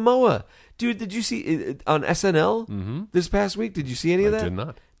Jason Momoa. Dude, did you see it on SNL this past week? Did you see any of I that? did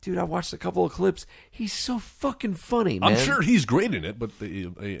not. Dude, I watched a couple of clips. He's so fucking funny, man. I'm sure he's great in it, but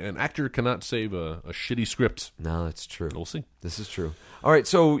an actor cannot save a shitty script. No, that's true. We'll see. This is true. All right,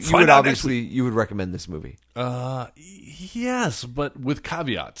 so you Find would out next obviously you would recommend this movie. Yes, but with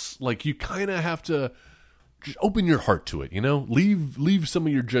caveats. Like you kind of have to just open your heart to it. You know, leave some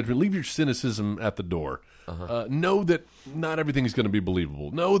of your judgment, leave your cynicism at the door. Know that not everything is going to be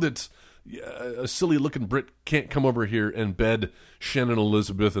believable. Know that a silly looking Brit can't come over here and bed Shannon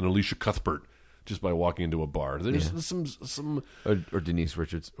Elizabeth and Alicia Cuthbert just by walking into a bar. There's some Or Denise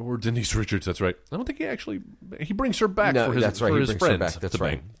Richards. or Denise Richards. That's right. I don't think he brings her back No, for his that's right. for He his brings her friend back. That's to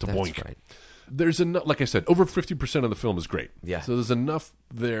right. bang, to That's boink. right. There's enough, like I said, over 50% of the film is great. Yeah. So there's enough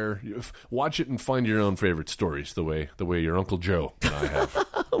there. Watch it and find your own favorite stories, the way your Uncle Joe and I have.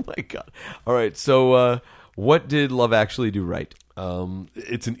 Oh my god. All right, so what did Love Actually do right?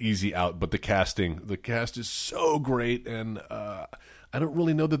 It's an easy out, but the cast is so great, and I don't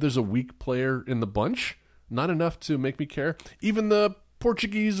really know that there's a weak player in the bunch. Not enough to make me care. Even the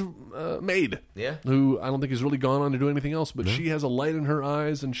Portuguese maid. Yeah. Who I don't think has really gone on to do anything else, but she has a light in her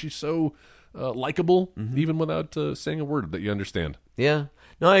eyes, and she's so likable, even without saying a word that you understand. Yeah.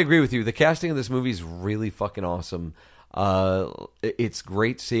 No, I agree with you. The casting of this movie is really fucking awesome. It's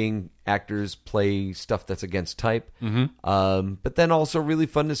great seeing actors play stuff that's against type. But then also really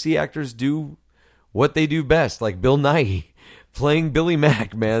fun to see actors do what they do best, like Bill Nighy playing Billy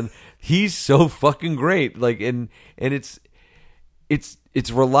Mack, man. He's so fucking great. Like, and it's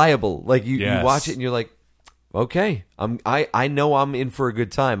reliable. Like you watch it and you're like, okay, I know I'm in for a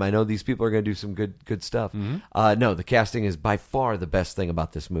good time. I know these people are going to do some good stuff. No, the casting is by far the best thing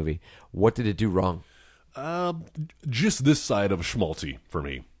about this movie. What did it do wrong? Just this side of schmaltzy for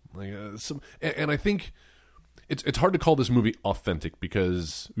me. Like, and I think it's hard to call this movie authentic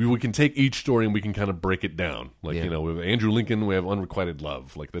because we can take each story and we can kind of break it down. Like, Yeah. with Andrew Lincoln, we have Unrequited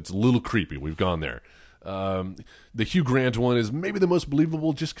Love. Like, that's a little creepy. We've gone there. The Hugh Grant one is maybe the most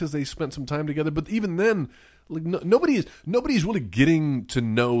believable just because they spent some time together. But even then, like nobody's really getting to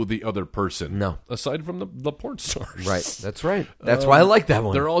know the other person. No. Aside from the porn stars. Right. That's right. That's why I like that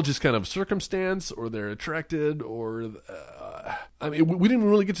one. They're all just kind of circumstance, or they're attracted, or I mean, we didn't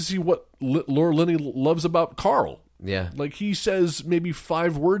really get to see what Laura Linney loves about Carl. Yeah. Like, he says maybe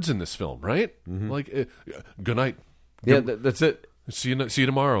 5 words in this film, right? Like, good night. Yeah, that's it. See you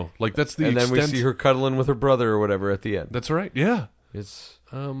tomorrow. Like, that's the And then extent. we see her cuddling with her brother or whatever at the end. That's right. Yeah. It's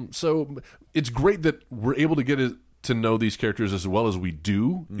So it's great that we're able to get to know these characters as well as we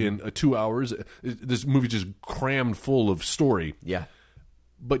do in 2 hours. This movie just crammed full of story. yeah.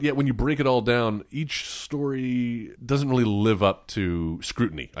 But yet, when you break it all down, each story doesn't really live up to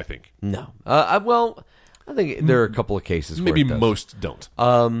scrutiny, I think. No. Well, I think there are a couple of cases where Maybe it does. most don't.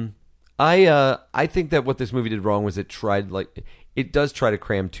 I think that what this movie did wrong was it does try to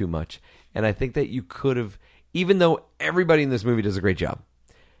cram too much, and I think that you could have, even though everybody in this movie does a great job,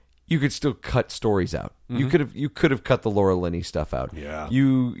 you could still cut stories out. You could have cut the Laura Linney stuff out. Yeah.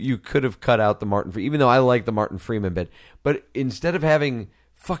 You could have cut out the Martin Freeman, even though I like the Martin Freeman bit, but instead of having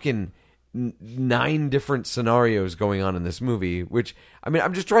fucking 9 different scenarios going on in this movie, which, I mean,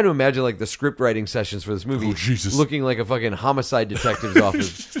 I'm just trying to imagine like the script writing sessions for this movie Oh, Jesus. looking like a fucking homicide detective's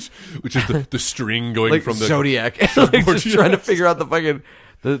office. Which is the string going Like from the Zodiac. Like just trying to figure out the fucking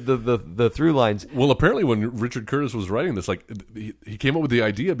the through lines. Well, apparently when Richard Curtis was writing this, like, he came up with the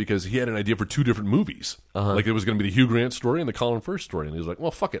idea because he had an idea for 2 different movies. Like, it was going to be the Hugh Grant story and the Colin Firth story, and he was like,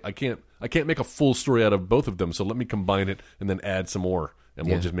 "Well, fuck it, I can't make a full story out of both of them, so let me combine it and then add some more, and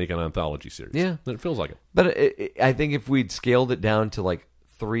we'll just make an anthology series." Yeah. And it feels like it. But I think if we'd scaled it down to like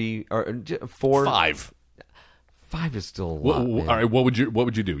 3 or 4, 5. 5 is still a lot. All man. right, what would you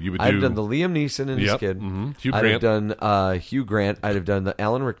do? You would do. I'd have done the Liam Neeson and his Yep, kid. Hugh I'd have Grant. done Hugh Grant. I'd have done the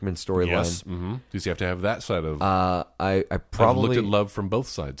Alan Rickman storyline. Yes. Because you have to have that side of. I I've probably looked at love from both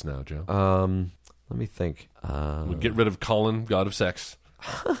sides now, Joe. let me think. We'd get rid of Colin, God of Sex.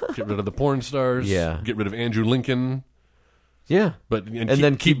 Get rid of the porn stars. Yeah. Get rid of Andrew Lincoln. Yeah, But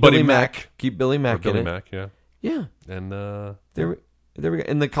then keep Buddy Billy Mack. Keep Billy Or Mack Billy in it. Mack, yeah. Yeah, And there we go.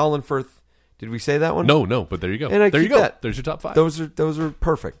 And the Colin Firth. Did we say that one? no, but there you go. And I there you keep go. that. There's your top 5. Those are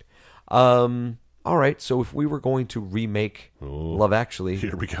perfect. All right, so if we were going to remake Love Actually,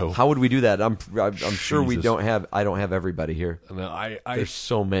 here we go. How would we do that? I'm sure we Jesus. don't have. I don't have everybody here. No, There's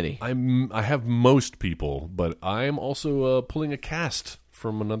so many. I have most people, but I am also pulling a cast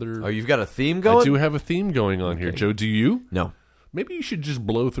from another. Oh, you've got a theme going? I do have a theme going on here, Joe. Do you? No, Maybe you should just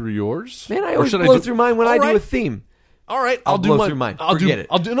blow through yours. man. I Or always should blow do- through mine when All I right. do a theme. All right, I'll do blow mine. through mine. I'll Forget do, it.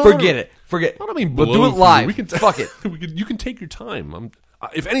 I'll do, no, Forget no. it. Forget. I don't mean We'll blow do it through. live. We can Fuck it. You can take your time.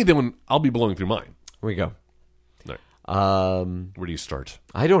 If anything, I'll be blowing through mine. Here we go. All right. Where do you start?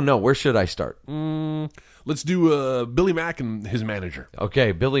 I don't know. Where should I start? Let's do Billy Mack and his manager.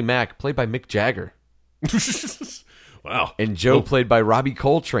 Okay, Billy Mack, played by Mick Jagger, Wow. and Joe, played by Robbie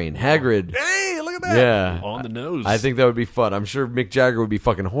Coltrane. Hagrid. Hey, look at that. Yeah. On the nose. I think that would be fun. I'm sure Mick Jagger would be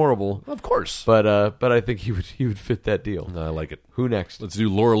fucking horrible, Of course. but I think he would fit that deal. I like it. Who next? Let's do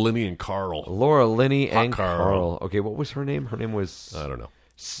Laura Linney and Carl. Laura Linney and Carl. Carl. Okay, what was her name? Her name was I don't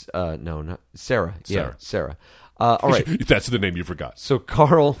know. no, not Sarah. Yeah, Sarah. Sarah. All right. That's the name you forgot. So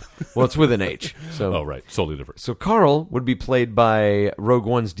Carl, well, it's with an H. So Oh, right. Solely different. So Carl would be played by Rogue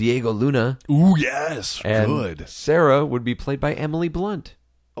One's Diego Luna, Ooh, yes. and Good. Sarah would be played by Emily Blunt.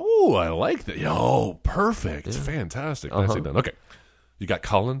 Oh, I like that. Oh, perfect. Fantastic. Nicely done. Okay. You got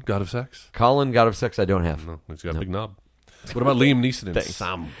Colin, God of Sex? Colin, God of Sex, I don't have. No, he's got a big knob. What about Liam Neeson and Thanks.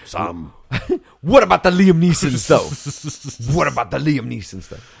 Sam? What about the Liam Neeson stuff? What about the Liam Neeson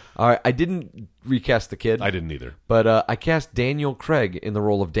stuff? All right, I didn't recast the kid. I didn't either. But I cast Daniel Craig in the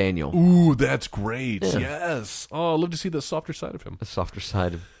role of Daniel. Ooh, that's great. Yes. Oh, I'd love to see the softer side of him. The softer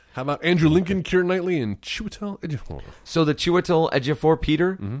side of... How about Andrew Lincoln, Keira Knightley, and Chiwetel Ejiofor? So the Chiwetel Ejiofor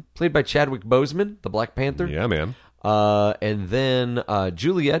Peter, played by Chadwick Boseman, the Black Panther. Yeah, man. And then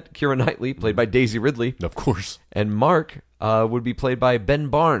Juliet, Keira Knightley, played by Daisy Ridley. Of course. And Mark would be played by Ben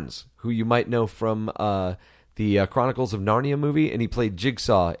Barnes, who you might know from the Chronicles of Narnia movie, and he played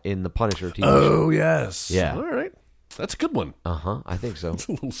Jigsaw in the Punisher TV show. Oh, yes. Yeah. All right. That's a good one. I think so. It's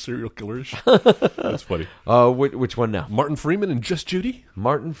a little serial killerish. That's funny. Which one now? Martin Freeman and Just Judy?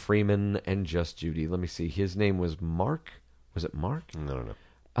 Martin Freeman and Just Judy. Let me see. His name was Mark. Was it Mark? I don't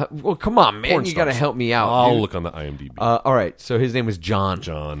know. Well, come on, man. Porn You got to stars. help me out. I'll dude. look on the IMDb. All right. So his name was John.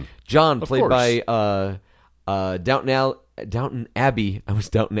 John. Of played course. by Downton Abbey. I was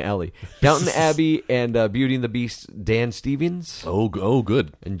Downton Alley. Downton Abbey and Beauty and the Beast, Dan Stevens. Oh,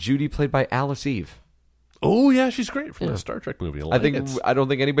 good. And Judy played by Alice Eve. Oh, yeah, she's great from the Star Trek movie. I don't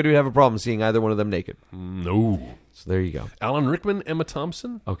think anybody would have a problem seeing either one of them naked. No. So there you go. Alan Rickman, Emma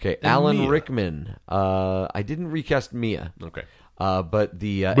Thompson? Okay, and Alan Mia. Rickman. I didn't recast Mia. Okay. But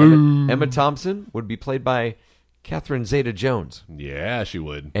the Emma Thompson would be played by Catherine Zeta-Jones. Yeah, she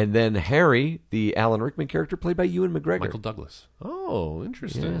would. And then Harry, the Alan Rickman character, played by Ewan McGregor. Michael Douglas. Oh,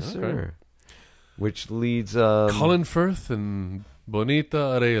 interesting. Yes, Okay. sir. Which leads... Colin Firth and Bonita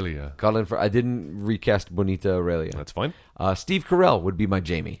Aurelia. I didn't recast Bonita Aurelia. That's fine. Steve Carell would be my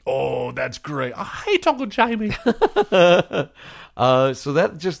Jamie. Oh, that's great. I hate Uncle Jamie. So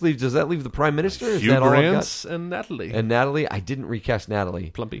that just leaves... Does that leave the Prime Minister? Is Hugh that all I've Grant got? and Natalie. And Natalie? I didn't recast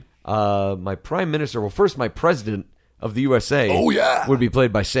Natalie. Plumpy. My Prime Minister... Well, first, my President of the USA Oh, yeah. would be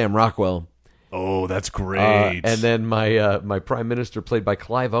played by Sam Rockwell. Oh, that's great. And then my Prime Minister played by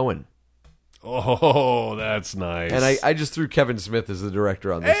Clive Owen. Oh, that's nice. And I just threw Kevin Smith as the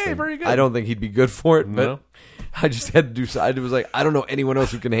director on this Hey, thing. very good. I don't think he'd be good for it, but No. I just had to do... I was like, I don't know anyone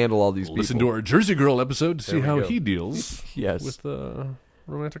else who can handle all these people. Listen to our Jersey Girl episode to see we how go. he deals Yes. with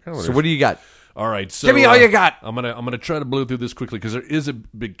romantic comedy. So what do you got? All right, so Give me all you got. I'm gonna try to blow through this quickly because there is a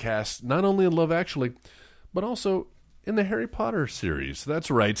big cast, not only in Love Actually, but also in the Harry Potter series. That's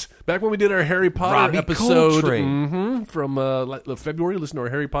right. Back when we did our Harry Potter Robbie episode Coltrane. from February, listen to our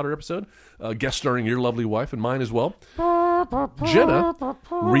Harry Potter episode, guest starring your lovely wife and mine as well. Jenna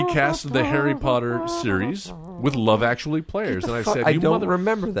recast the Harry Potter series with Love Actually players, and I said, I "You don't mother-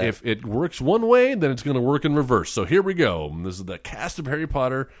 remember that. If it works one way, then it's going to work in reverse." So here we go. This is the cast of Harry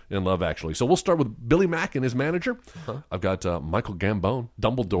Potter and Love Actually. So we'll start with Billy Mack and his manager. I've got Michael Gambon,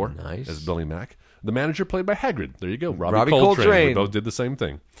 Dumbledore, Nice. as Billy Mack. The manager played by Hagrid. There you go, Robbie Coltrane. We Coltrane. both did the same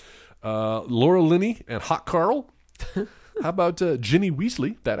thing. Laura Linney and Hot Carl. How about Ginny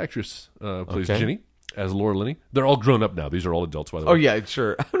Weasley? That actress plays Okay. Ginny as Laura Linney. They're all grown up now. These are all adults, by the way. Oh, yeah,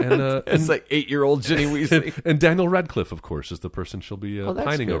 sure. And, It's like 8-year-old Ginny Weasley. and Daniel Radcliffe, of course, is the person she'll be that's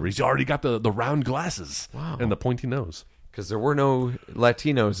pining good. over. He's already got the round glasses and the pointy nose. Because there were no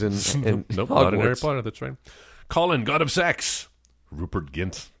Latinos in Nope, Hogwarts. not in Harry Potter. That's right. Colin, God of Sex. Rupert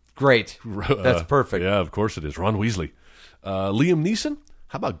Gint. Great. That's perfect. Yeah, of course it is. Ron Weasley. Liam Neeson.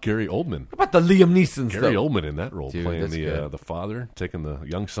 How about Gary Oldman? What about the Liam Neesons, Gary though? Oldman in that role, Dude, playing that's good. the father, taking the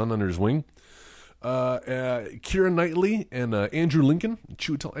young son under his wing. Keira Knightley and Andrew Lincoln,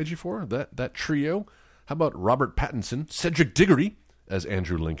 Chiwetel Ejiofor, that trio. How about Robert Pattinson, Cedric Diggory as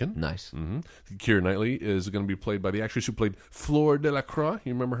Andrew Lincoln? Nice. Keira Knightley is going to be played by the actress who played Fleur Delacroix.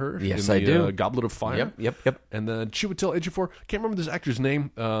 You remember her? Yes, in I the, do. Goblet of Fire. Yep. And then Chiwetel Ejiofor. Can't remember this actor's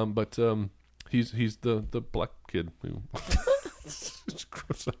name, but he's the black kid who. It's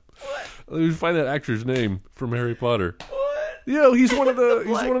gross. Let me find that actor's name from Harry Potter. Yeah, he's one of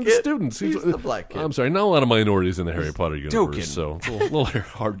the kid. students. He's the black kid. I'm sorry, not a lot of minorities in the Harry Potter universe, joking. so it's a little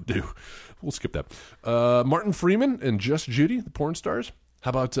hard to do. We'll skip that. Martin Freeman and Just Judy, the porn stars.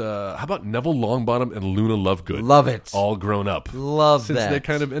 How about Neville Longbottom and Luna Lovegood? Love it. All grown up. Love Since that. they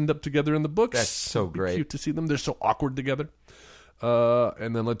kind of end up together in the books. That's so It'd be great. Cute to see them. They're so awkward together.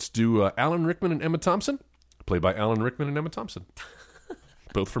 And then let's do Alan Rickman and Emma Thompson, played by Alan Rickman and Emma Thompson.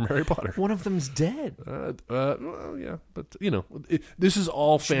 Both from Harry Potter. One of them's dead. Well, yeah, but this is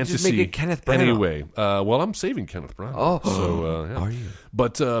all fantasy. just make it Kenneth Branagh. Anyway. Well, I'm saving Kenneth Branagh. Oh. so yeah. Are you?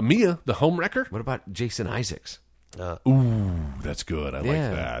 But Mia, the homewrecker. What about Jason Isaacs? Ooh, that's good. I like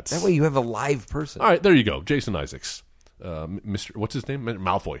that. That way you have a live person. All right, there you go. Jason Isaacs. Mr. What's his name?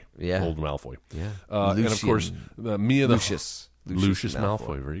 Malfoy. Yeah. Old Malfoy. Yeah. And of course, Mia the Lucius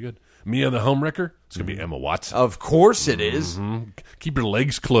Malfoy. Very good. Mia the homewrecker. It's gonna be Emma Watson. Of course it is. Keep your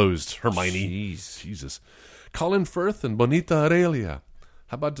legs closed, Hermione. Jesus. Colin Firth and Bonita Aurelia.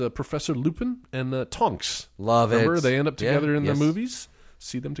 How about Professor Lupin and Tonks? Love it. Remember, they end up together in the yes. movies.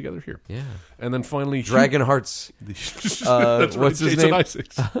 see them together here. Yeah. And then finally, Dragonheart's. That's What's right, his Jason name?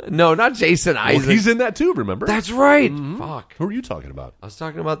 Isaacs. No, not Jason Well, Isaacs. he's in that too. Remember? That's right. Fuck. Who are you talking about? I was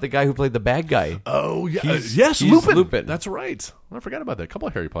talking about the guy who played the bad guy. Oh yeah, He's Lupin. Lupin. That's right. I forgot about that. A couple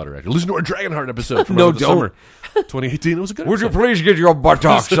of Harry Potter actors. Listen to our Dragonheart episode from No, over the don't. summer, 2018. It was a good. Would you episode. please get your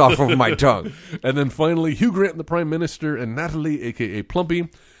buttocks off of my tongue? And then finally, Hugh Grant, the Prime Minister, and Natalie, a.k.a. Plumpy,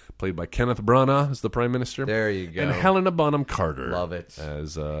 played by Kenneth Branagh as the Prime Minister. There you go. And Helena Bonham Carter. Love it.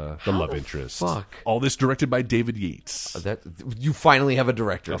 As the love interest. fuck? All this directed by David Yates. That you finally have a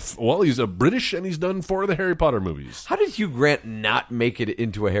director. Well, he's a British, and he's done 4 of the Harry Potter movies. How did Hugh Grant not make it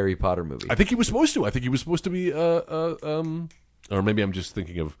into a Harry Potter movie? I think he was supposed to. I think he was supposed to be, or maybe I'm just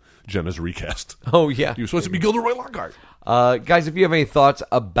thinking of Jenna's recast. Oh, yeah. He was supposed to be Gilderoy Lockhart. Guys, if you have any thoughts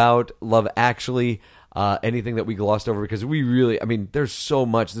about Love Actually, anything that we glossed over, because we really, I mean, there's so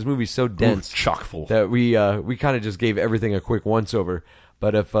much. This movie's so dense. Chock full. That we kind of just gave everything a quick once-over.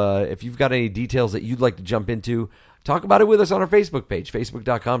 But if you've got any details that you'd like to jump into, talk about it with us on our Facebook page,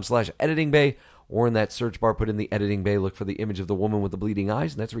 facebook.com/editingbay, or in that search bar, put in the Editing Bay, look for the image of the woman with the bleeding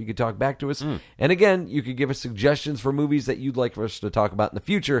eyes, and that's where you could talk back to us. And again, you could give us suggestions for movies that you'd like for us to talk about in the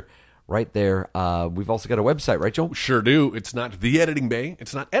future right there. We've also got a website, right, Joe? Sure do. It's not The Editing Bay.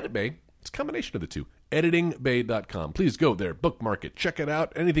 It's not Edit Bay. It's a combination of the two. Editingbay.com. Please go there, bookmark it, check it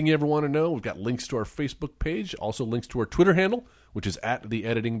out. Anything you ever want to know, we've got links to our Facebook page, also links to our Twitter handle, which is at The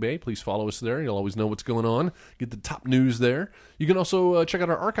Editing Bay. Please follow us there. You'll always know what's going on. Get the top news there. You can also check out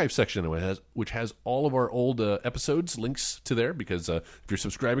our archive section, which has all of our old episodes, links to there, because if you're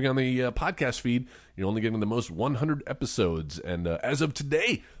subscribing on the podcast feed, you're only getting the most 100 episodes. And as of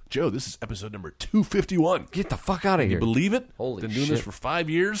today, Joe, this is episode number 251. Get the fuck out of Can here. you believe it? Holy Been doing shit. this for 5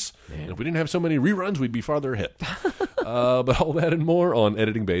 years. And if we didn't have so many reruns, we'd be farther ahead. But all that and more on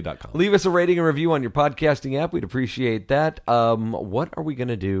editingbay.com. Leave us a rating and review on your podcasting app. We'd appreciate that. What are we going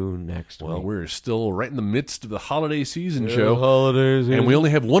to do next Well, week? we're still right in the midst of the holiday season, Joe. holidays. And we only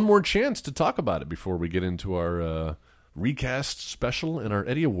have one more chance to talk about it before we get into our recast special and our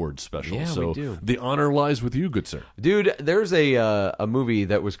Eddie Awards special. Yeah, so we do. The honor lies with you, good sir. Dude, there's a movie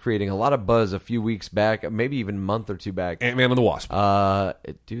that was creating a lot of buzz a few weeks back, maybe even a month or two back. Ant-Man and the Wasp.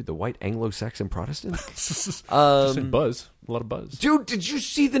 Dude, the white Anglo-Saxon Protestant? Just said buzz. A lot of buzz. Dude, did you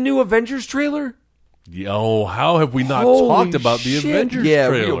see the new Avengers trailer? Yo, how have we not Holy talked about the shit. Avengers yeah,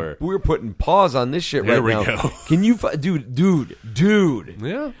 trailer? We're putting pause on this shit There right we now. go. Can you, dude?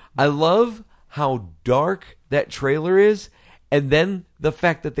 Yeah. I love how dark that trailer is, and then the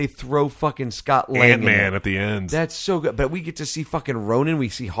fact that they throw fucking Scott Lang in Ant-Man there. at the end. That's so good. But we get to see fucking Ronan. We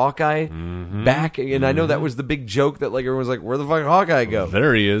see Hawkeye back. And I know that was the big joke that like everyone was like, where the fuck Hawkeye go?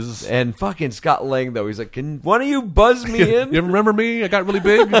 There he is. And fucking Scott Lang, though, he's like, can one of you buzz me in? You remember me? I got really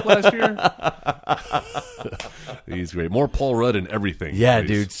big last year. He's great. More Paul Rudd and everything. Yeah, Please.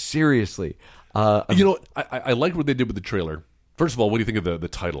 dude. Seriously. You know, I liked what they did with the trailer. First of all, what do you think of the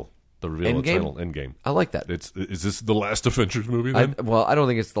title? The reveal of the Endgame? title, Endgame. I like that. Is this the last Avengers movie I then? don't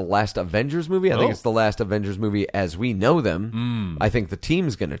think it's the last Avengers movie. I think Oh. it's the last Avengers movie as we know them. I think the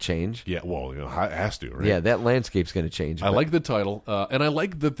team's going to change. Yeah, well, it has to, right? Yeah, that landscape's going to change. I like the title, and I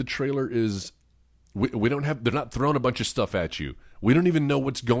like that the trailer is. We don't have. They're not throwing a bunch of stuff at you. We don't even know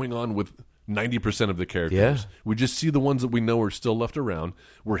what's going on with 90% of the characters. Yeah. We just see the ones that we know are still left around.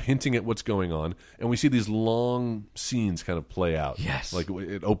 We're hinting at what's going on, and we see these long scenes kind of play out. Yes. Like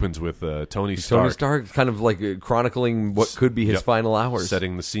it opens with Tony Stark. Tony Stark kind of like chronicling what could be his Yep. final hours.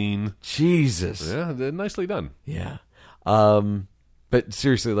 setting the scene. Jesus. Yeah, they're nicely done. Yeah. But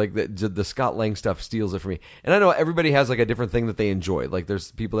seriously, like the Scott Lang stuff steals it for me. And I know everybody has like a different thing that they enjoy. Like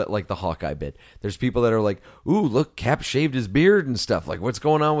there's people that like the Hawkeye bit. There's people that are like, ooh, look, Cap shaved his beard and stuff. Like what's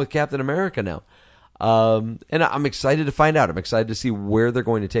going on with Captain America now? And I'm excited to find out. I'm excited to see where they're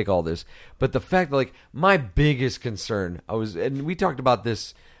going to take all this. But the fact that like my biggest concern, and we talked about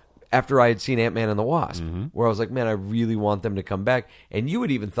this after I had seen Ant-Man and the Wasp, where I was like, man, I really want them to come back. And you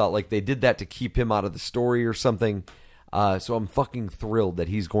had even thought like they did that to keep him out of the story or something. So I'm fucking thrilled that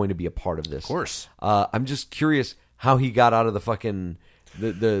he's going to be a part of this. Of course. I'm just curious how he got out of the fucking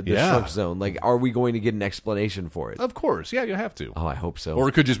the Yeah. shrunk zone. Like, are we going to get an explanation for it? Of course, yeah, you have to. Oh, I hope so. Or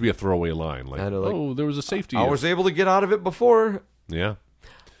it could just be a throwaway line, like, I know, like, "Oh, there was a safety." I was able to get out of it before, yeah.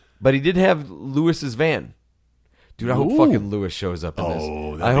 but he did have Lewis's van. Dude, I hope Ooh. fucking Lewis shows up in this.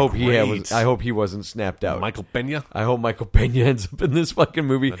 Oh, that'd I be hope great. I hope he wasn't snapped out. Michael Pena. I hope Michael Pena ends up in this fucking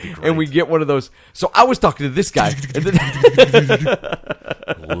movie, That'd be great. and we get one of those. So I was talking to this guy, and then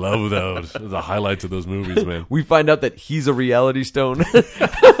Love those. The highlights of those movies, man. we find out that he's a reality stone.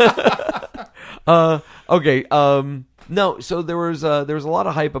 Okay. No. So there was a lot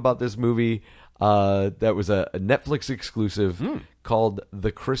of hype about this movie. That was a Netflix exclusive called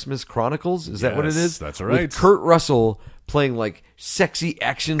The Christmas Chronicles. Is that what it Yes, is? that's right. With Kurt Russell playing like sexy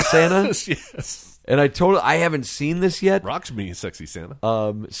action Santa. Yes. And I haven't seen this yet. Rocks me, sexy Santa.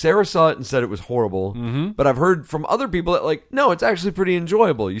 Sarah saw it and said it was horrible. But I've heard from other people that like, no, it's actually pretty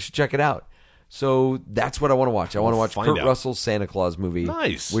enjoyable. You should check it out. So that's what I want to watch. I want to watch find Kurt out. Russell's Santa Claus movie.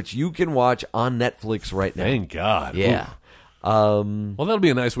 Nice. Which you can watch on Netflix right now. Thank God. Yeah. Ooh. Well, that'll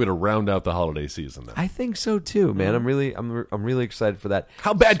be a nice way to round out the holiday season then. I think so too, man. I'm really excited for that.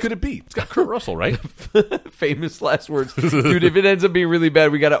 How bad could it be? It's got Kurt Russell, right? Famous last words. Dude, if it ends up being really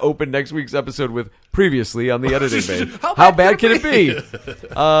bad, we got to open next week's episode with previously on the editing bay. How bad can it be?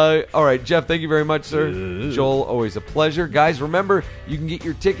 All right, Jeff, thank you very much, sir. Joel, always a pleasure. Guys, remember, you can get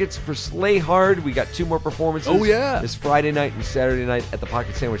your tickets for Slay Hard. We got 2 more performances. Oh, yeah. This Friday night and Saturday night at the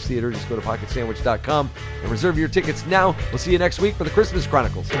Pocket Sandwich Theater. Just go to pocketsandwich.com and reserve your tickets now. We'll see you next week for the Christmas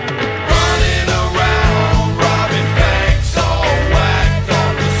Chronicles. Running around, robbing banks, all whacked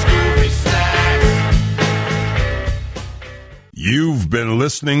on the Scooby Snacks. You've been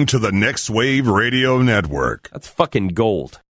listening to the Next Wave Radio Network. That's fucking gold.